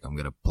acoustic. I'm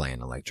going to play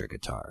an electric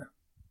guitar.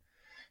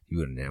 You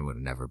would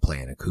never play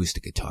an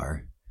acoustic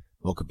guitar.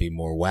 What could be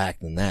more whack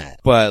than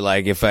that? But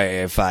like if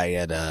I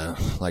had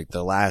like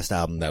the last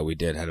album that we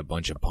did had a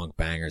bunch of punk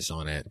bangers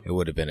on it, it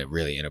would have been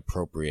really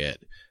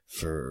inappropriate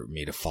for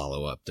me to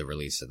follow up the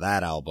release of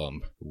that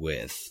album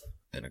with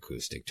an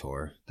acoustic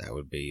tour. That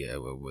would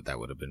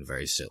have been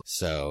very silly.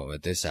 So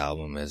this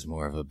album is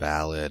more of a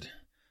ballad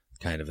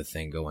kind of a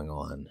thing going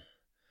on.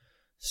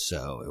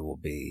 So it will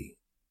be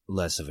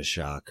less of a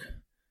shock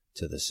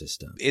to the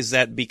system. Is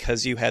that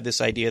because you had this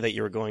idea that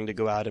you were going to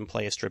go out and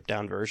play a stripped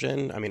down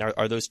version? I mean,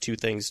 are those two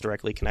things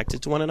directly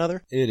connected to one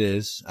another? It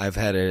is. I've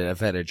had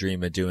a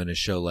dream of doing a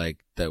show like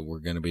that we're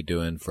going to be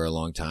doing for a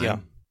long time. Yeah.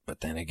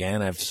 But then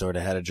again, I've sort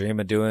of had a dream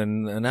of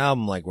doing an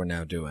album like we're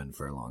now doing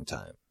for a long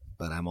time.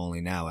 But I'm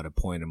only now at a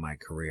point in my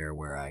career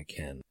where I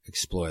can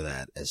explore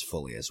that as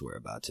fully as we're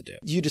about to do.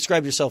 You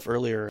described yourself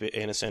earlier,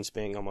 in a sense,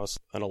 being almost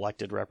an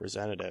elected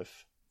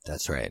representative.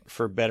 That's right.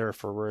 For better or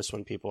for worse,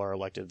 when people are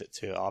elected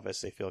to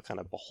office, they feel kind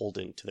of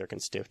beholden to their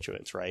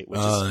constituents, right? Which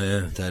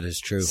yeah, that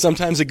is true.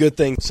 Sometimes a good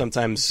thing,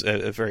 sometimes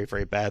a very,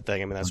 very bad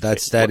thing. I mean,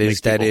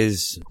 that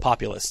is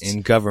populists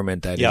in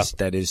government.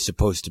 That is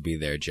supposed to be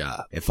their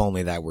job. If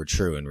only that were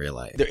true in real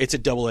life. It's a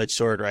double-edged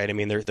sword, right? I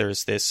mean,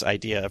 there's this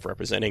idea of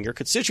representing your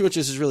constituents,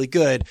 which is really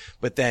good,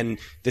 but then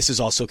this is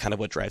also kind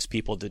of what drives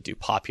people to do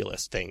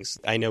populist things.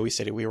 I know we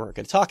said we weren't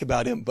going to talk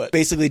about him, but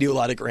basically do a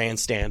lot of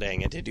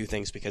grandstanding and to do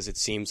things because it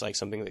seems like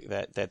something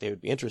that they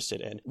would be interested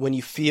in. When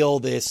you feel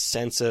this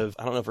sense of,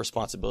 I don't know if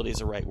responsibility is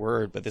the right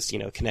word, but this,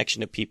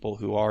 connection to people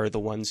who are the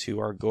ones who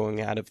are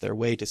going out of their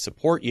way to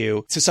support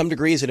you, to some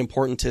degree, is it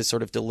important to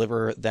sort of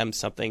deliver them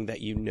something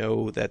that you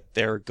know that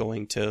they're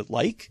going to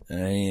like? I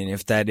mean,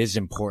 if that is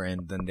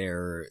important, then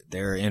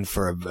they're in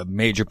for a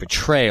major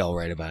betrayal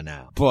right about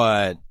now.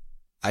 But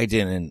I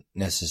didn't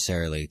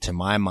necessarily, to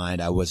my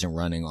mind, I wasn't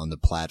running on the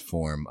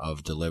platform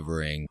of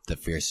delivering the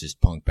fiercest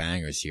punk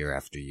bangers year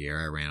after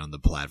year. I ran on the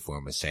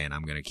platform of saying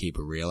I'm going to keep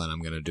it real and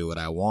I'm going to do what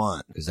I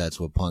want, because that's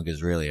what punk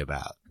is really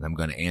about. And I'm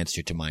going to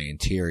answer to my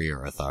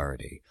interior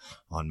authority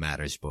on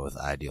matters both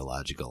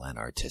ideological and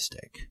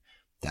artistic.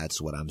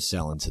 That's what I'm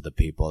selling to the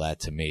people. That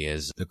to me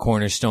is the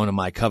cornerstone of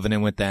my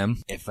covenant with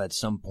them. If at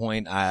some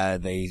point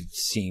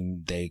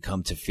they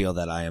come to feel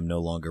that I am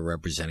no longer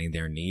representing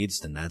their needs,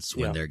 then that's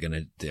when they're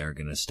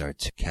gonna start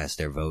to cast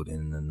their vote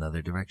in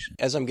another direction.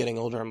 As I'm getting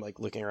older, I'm like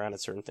looking around at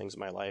certain things in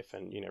my life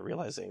and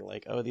realizing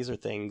like, oh, these are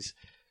things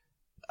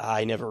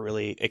I never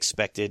really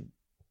expected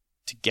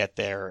to get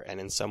there.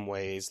 And in some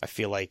ways, I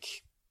feel like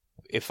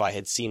if I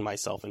had seen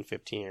myself in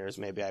 15 years,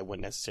 maybe I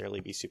wouldn't necessarily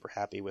be super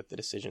happy with the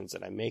decisions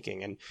that I'm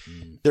making. And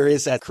there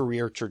is that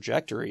career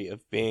trajectory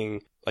of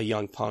being a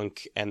young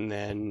punk and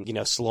then,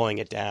 slowing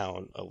it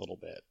down a little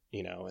bit,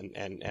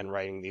 and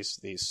writing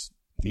these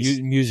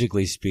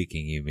musically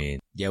speaking, you mean?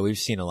 Yeah, we've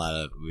seen a lot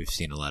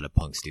of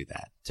punks do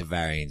that to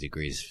varying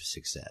degrees of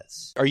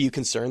success. Are you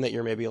concerned that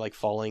you're maybe like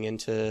falling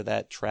into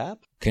that trap?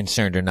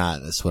 Concerned or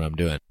not, that's what I'm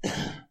doing.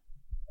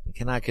 I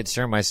cannot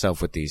concern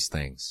myself with these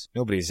things.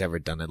 Nobody's ever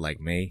done it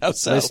like me. How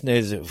so?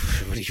 Listeners,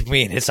 what do you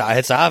mean? It's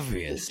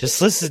obvious. Just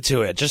listen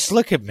to it. Just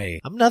look at me.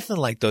 I'm nothing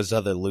like those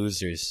other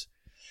losers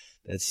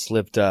that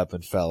slipped up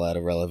and fell out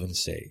of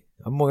relevancy.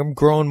 I'm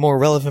growing more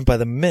relevant by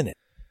the minute.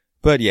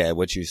 But yeah,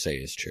 what you say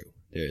is true.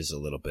 There's a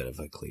little bit of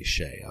a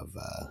cliche of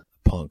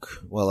punk.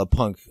 Well,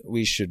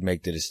 we should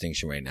make the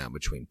distinction right now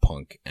between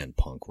punk and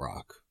punk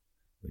rock,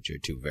 which are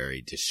two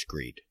very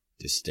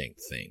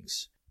distinct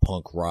things.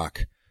 Punk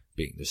rock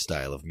being the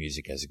style of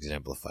music as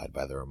exemplified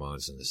by the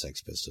Ramones and the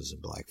Sex Pistols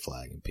and Black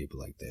Flag and people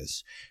like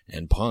this.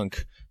 And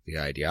punk, the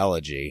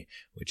ideology,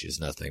 which is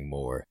nothing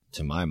more,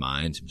 to my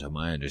mind, to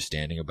my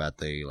understanding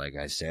about like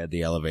I said,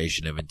 the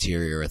elevation of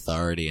interior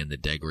authority and the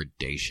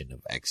degradation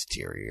of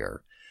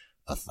exterior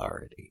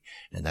authority.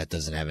 And that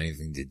doesn't have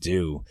anything to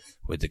do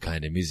with the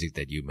kind of music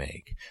that you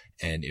make.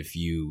 And if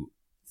you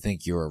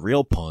think you're a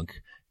real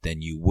punk,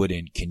 then you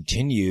wouldn't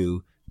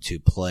continue to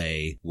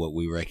play what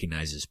we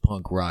recognize as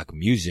punk rock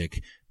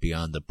music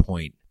beyond the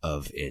point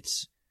of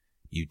its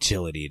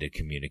utility to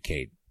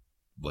communicate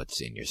what's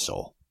in your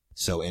soul.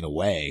 So in a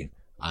way,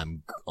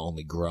 I'm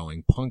only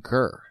growing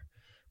punker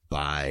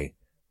by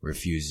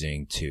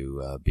refusing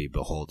to be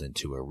beholden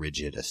to a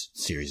rigid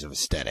series of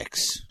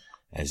aesthetics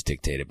as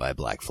dictated by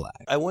Black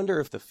Flag. I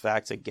wonder if the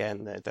fact,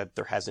 again, that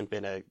there hasn't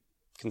been a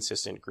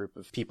consistent group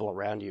of people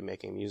around you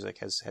making music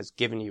has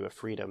given you a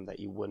freedom that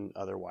you wouldn't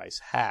otherwise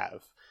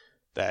have.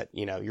 That,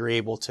 you're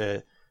able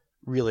to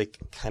really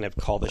kind of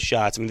call the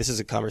shots. I mean, this is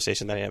a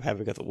conversation that I am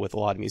having with a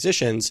lot of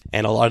musicians,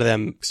 and a lot of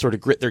them sort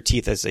of grit their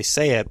teeth as they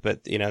say it,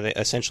 but, they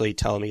essentially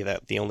tell me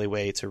that the only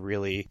way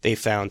they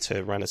found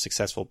to run a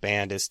successful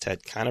band is to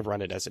kind of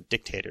run it as a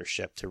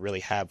dictatorship, to really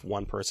have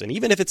one person,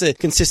 even if it's a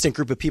consistent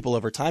group of people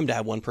over time, to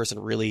have one person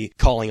really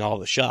calling all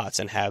the shots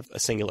and have a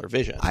singular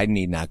vision. I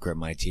need not grit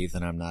my teeth,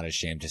 and I'm not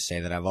ashamed to say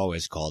that I've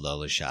always called all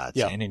the shots.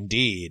 Yeah. And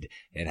indeed,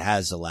 it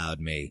has allowed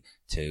me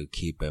to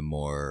keep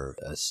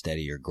a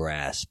steadier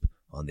grasp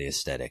on the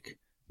aesthetic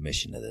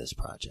mission of this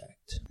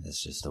project.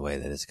 That's just the way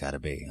that it's got to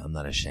be. I'm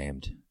not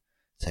ashamed.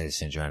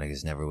 Titus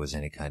Andronicus never was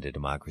any kind of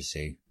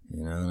democracy.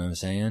 You know what I'm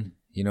saying?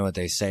 You know what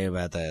they say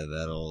about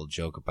that old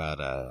joke about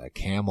a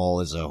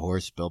camel is a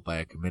horse built by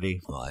a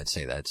committee? Well, I'd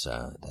say that's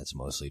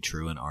mostly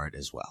true in art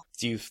as well.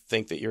 Do you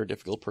think that you're a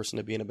difficult person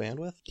to be in a band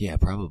with? Yeah,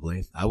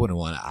 probably. I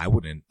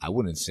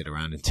wouldn't sit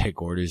around and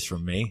take orders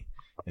from me.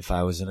 If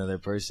I was another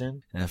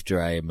person, after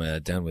I'm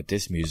done with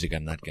this music,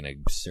 I'm not going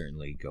to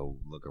certainly go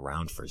look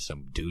around for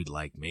some dude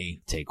like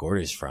me to take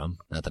orders from.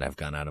 Not that I've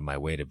gone out of my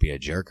way to be a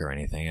jerk or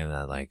anything. I'm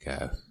not like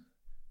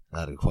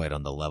Not quite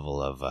on the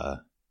level of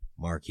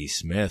Marky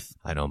Smith,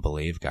 I don't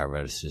believe. God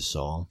rest his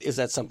soul. Is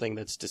that something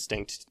that's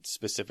distinct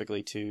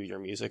specifically to your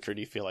music, or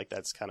do you feel like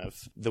that's kind of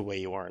the way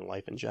you are in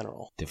life in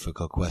general?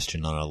 Difficult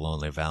question on a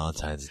lonely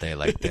Valentine's Day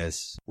like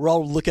this. We're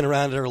all looking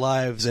around at our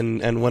lives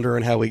and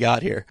wondering how we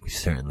got here. We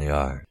certainly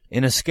are.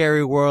 In a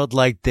scary world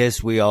like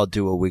this, we all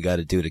do what we got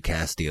to do to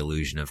cast the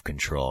illusion of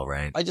control,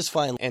 right? I just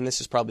find, and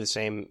this is probably the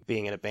same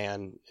being in a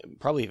band,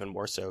 probably even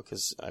more so,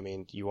 because, I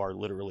mean, you are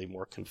literally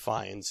more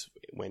confined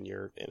when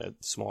you're in a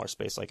smaller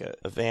space like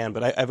a van.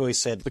 But I've always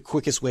said the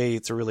quickest way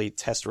to really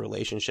test a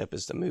relationship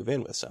is to move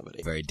in with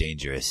somebody. Very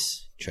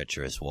dangerous,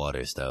 treacherous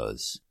waters,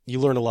 those. You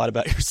learn a lot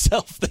about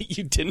yourself that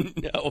you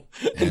didn't know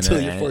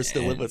until you're forced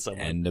to live with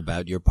someone. And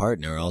about your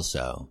partner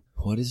also.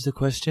 What is the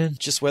question?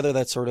 Just whether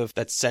that sort of,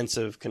 that sense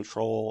of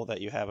control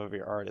that you have of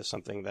your art is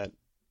something that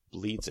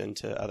bleeds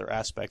into other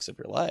aspects of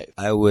your life.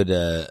 I would,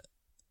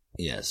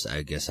 yes,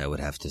 I guess I would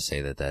have to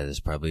say that is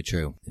probably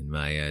true. And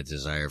my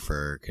desire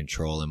for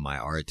control in my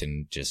art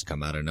didn't just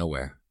come out of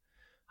nowhere.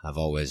 I've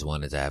always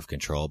wanted to have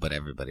control, but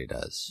everybody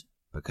does.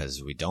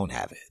 Because we don't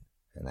have it.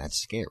 And that's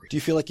scary. Do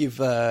you feel like you've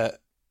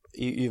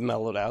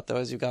mellowed out, though,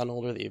 as you've gotten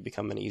older, that you've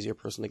become an easier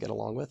person to get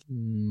along with?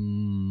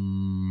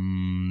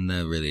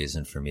 That really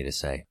isn't for me to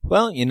say.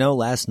 Well,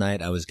 last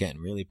night I was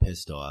getting really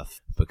pissed off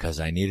because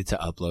I needed to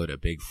upload a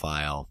big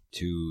file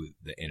to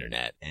the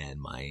internet, and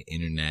my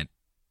internet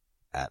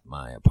at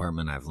my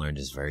apartment, I've learned,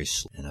 is very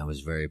slow, and I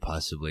was very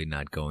possibly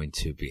not going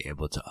to be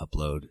able to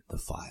upload the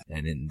file.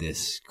 And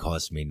this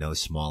caused me no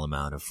small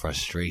amount of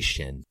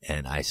frustration,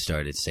 and I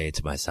started saying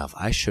to myself,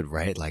 I should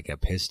write like a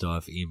pissed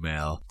off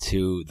email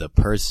to the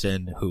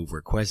person who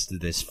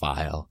requested this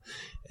file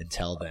and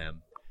tell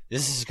them,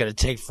 this is going to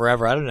take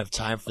forever. I don't have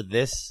time for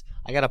this.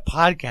 I got a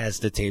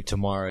podcast to tape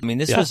tomorrow. I mean,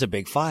 this was a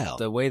big file.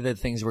 The way that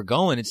things were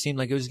going, it seemed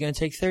like it was going to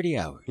take 30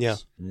 hours. Yeah.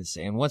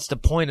 And what's the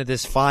point of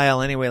this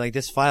file anyway? Like,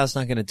 this file's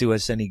not going to do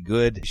us any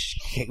good.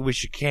 We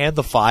should can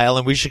the file,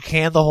 and we should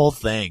can the whole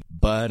thing.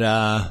 But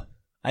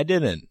I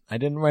didn't. I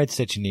didn't write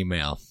such an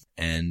email.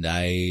 And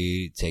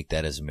I take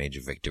that as a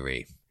major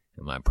victory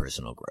in my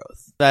personal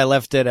growth. I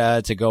left it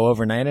to go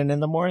overnight, and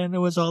in the morning it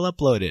was all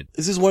uploaded.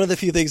 This is one of the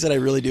few things that I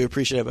really do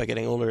appreciate about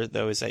getting older,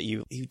 though, is that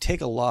you take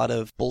a lot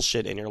of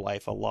bullshit in your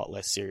life a lot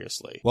less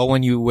seriously. Well,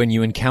 when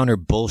you encounter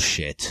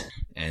bullshit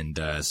and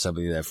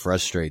somebody that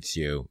frustrates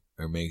you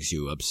or makes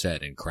you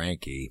upset and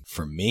cranky,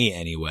 for me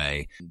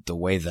anyway, the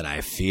way that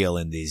I feel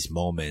in these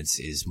moments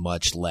is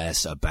much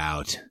less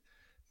about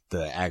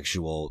the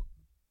actual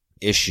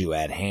issue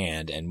at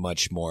hand and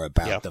much more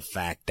about the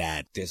fact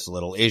that this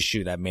little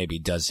issue that maybe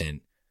doesn't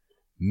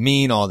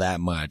mean all that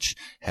much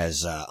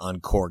has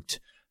uncorked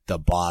the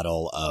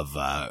bottle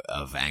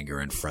of anger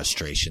and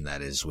frustration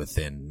that is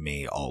within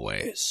me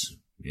always.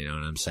 You know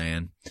what I'm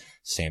saying?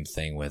 Same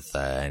thing with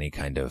any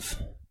kind of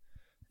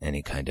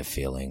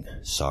feeling,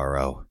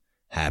 sorrow,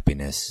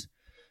 happiness.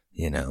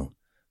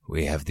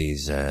 We have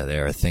these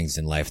there are things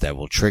in life that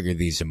will trigger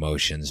these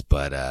emotions,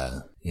 but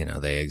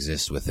they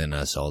exist within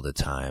us all the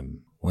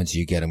time. Once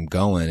you get them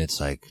going, it's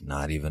like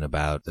not even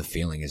about the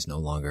feeling, is no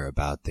longer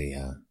about the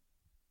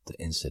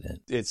incident.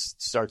 It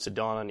starts to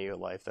dawn on you in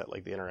life that,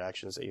 like, the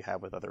interactions that you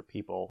have with other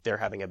people, they're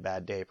having a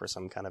bad day for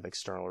some kind of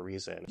external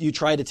reason. You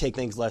try to take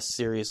things less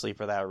seriously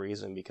for that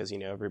reason because,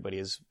 everybody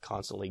is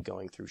constantly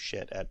going through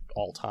shit at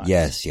all times.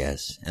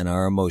 Yes. And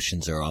our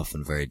emotions are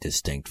often very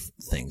distinct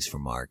things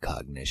from our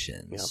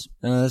cognitions.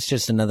 Yeah. That's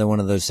just another one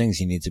of those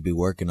things you need to be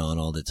working on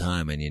all the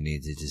time, and you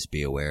need to just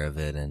be aware of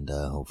it and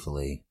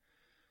hopefully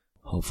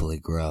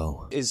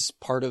grow. Is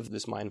part of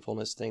this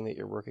mindfulness thing that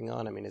you're working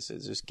on, I mean, does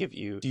this do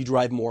you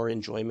derive more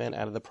enjoyment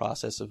out of the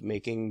process of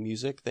making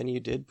music than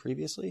you did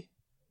previously?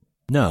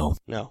 No.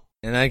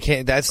 And I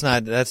can't, that's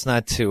not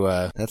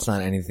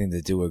anything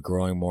to do with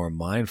growing more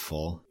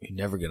mindful. You're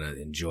never going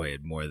to enjoy it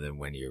more than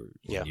when you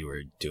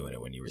were doing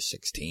it when you were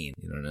 16.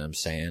 You know what I'm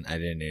saying?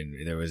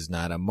 There was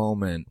not a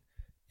moment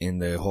in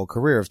the whole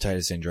career of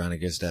Titus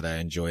Andronicus that I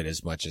enjoyed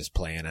as much as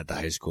playing at the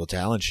high school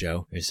talent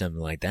show or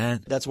something like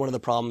that. That's one of the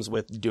problems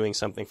with doing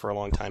something for a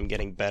long time,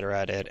 getting better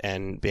at it,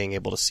 and being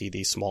able to see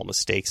these small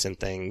mistakes and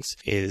things,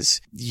 is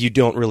you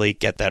don't really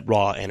get that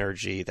raw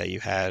energy that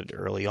you had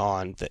early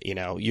on. That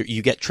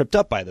you get tripped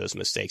up by those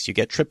mistakes. You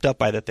get tripped up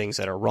by the things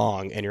that are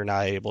wrong, and you're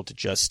not able to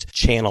just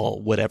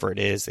channel whatever it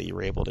is that you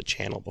were able to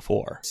channel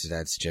before. So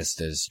that's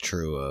just as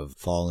true of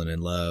Falling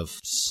in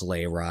Love,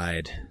 Sleigh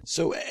Ride.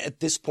 So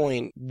at this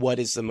point, what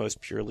is the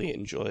most purely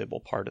enjoyable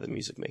part of the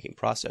music making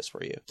process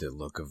for you? The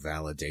look of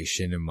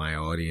validation in my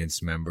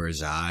audience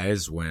members'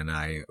 eyes when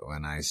I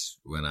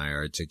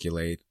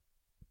articulate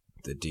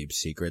the deep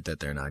secret that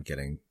they're not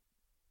getting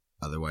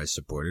otherwise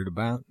supported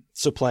about.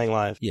 So playing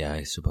live? Yeah,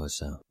 I suppose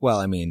so. Well,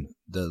 I mean,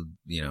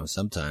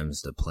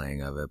 sometimes the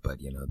playing of it, but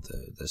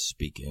the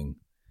speaking,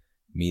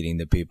 meeting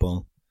the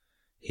people,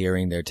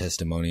 hearing their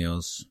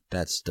testimonials,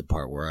 that's the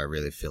part where I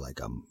really feel like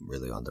I'm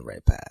really on the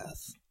right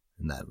path.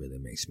 And that really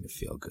makes me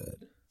feel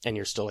good. And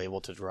you're still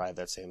able to derive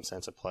that same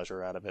sense of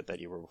pleasure out of it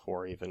that you were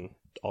before, even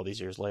all these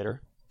years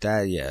later?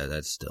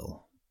 That's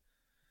still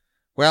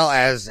Well,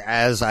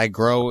 as I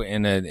grow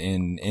in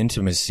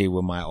intimacy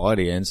with my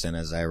audience, and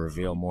as I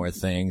reveal more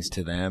things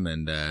to them,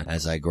 and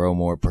as I grow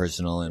more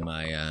personal in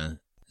my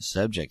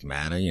subject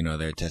matter,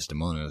 their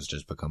testimonials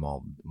just become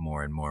all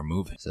more and more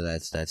moving. So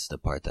that's the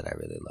part that I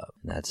really love.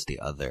 And that's the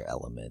other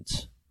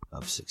element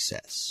of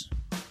success.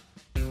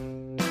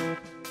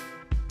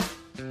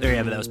 There you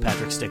have it. That was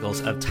Patrick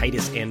Stickles of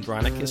Titus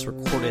Andronicus.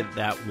 Recorded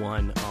that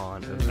one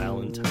on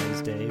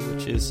Valentine's Day,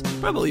 which is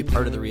probably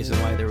part of the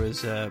reason why there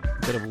was a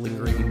bit of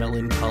lingering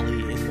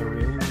melancholy in the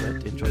room.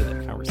 But enjoy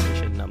that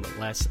conversation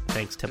nonetheless.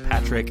 Thanks to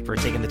Patrick for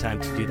taking the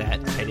time to do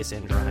that. Titus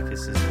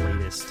Andronicus'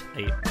 latest,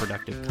 A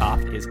Productive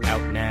Cop, is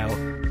out now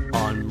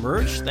on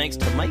Merch. Thanks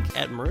to Mike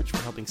at Merch for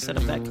helping set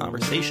up that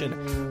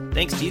conversation.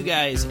 Thanks to you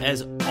guys,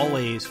 as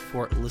always,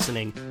 for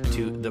listening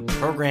to the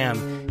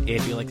program.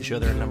 If you like the show,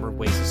 there are a number of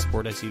ways to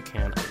support us. You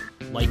can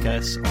like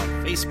us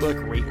on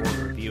Facebook, rate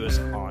or review us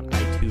on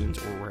iTunes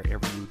or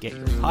wherever you get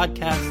your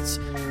podcasts.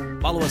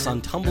 Follow us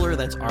on Tumblr,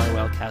 that's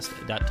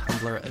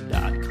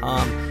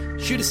rolcast.tumblr.com.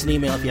 Shoot us an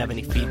email if you have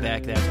any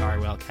feedback, that's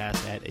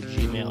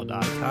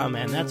rolcast@gmail.com.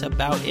 And that's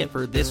about it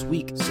for this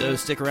week. So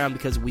stick around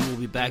because we will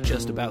be back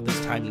just about this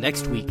time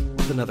next week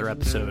with another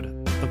episode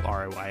of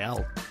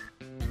ROIL.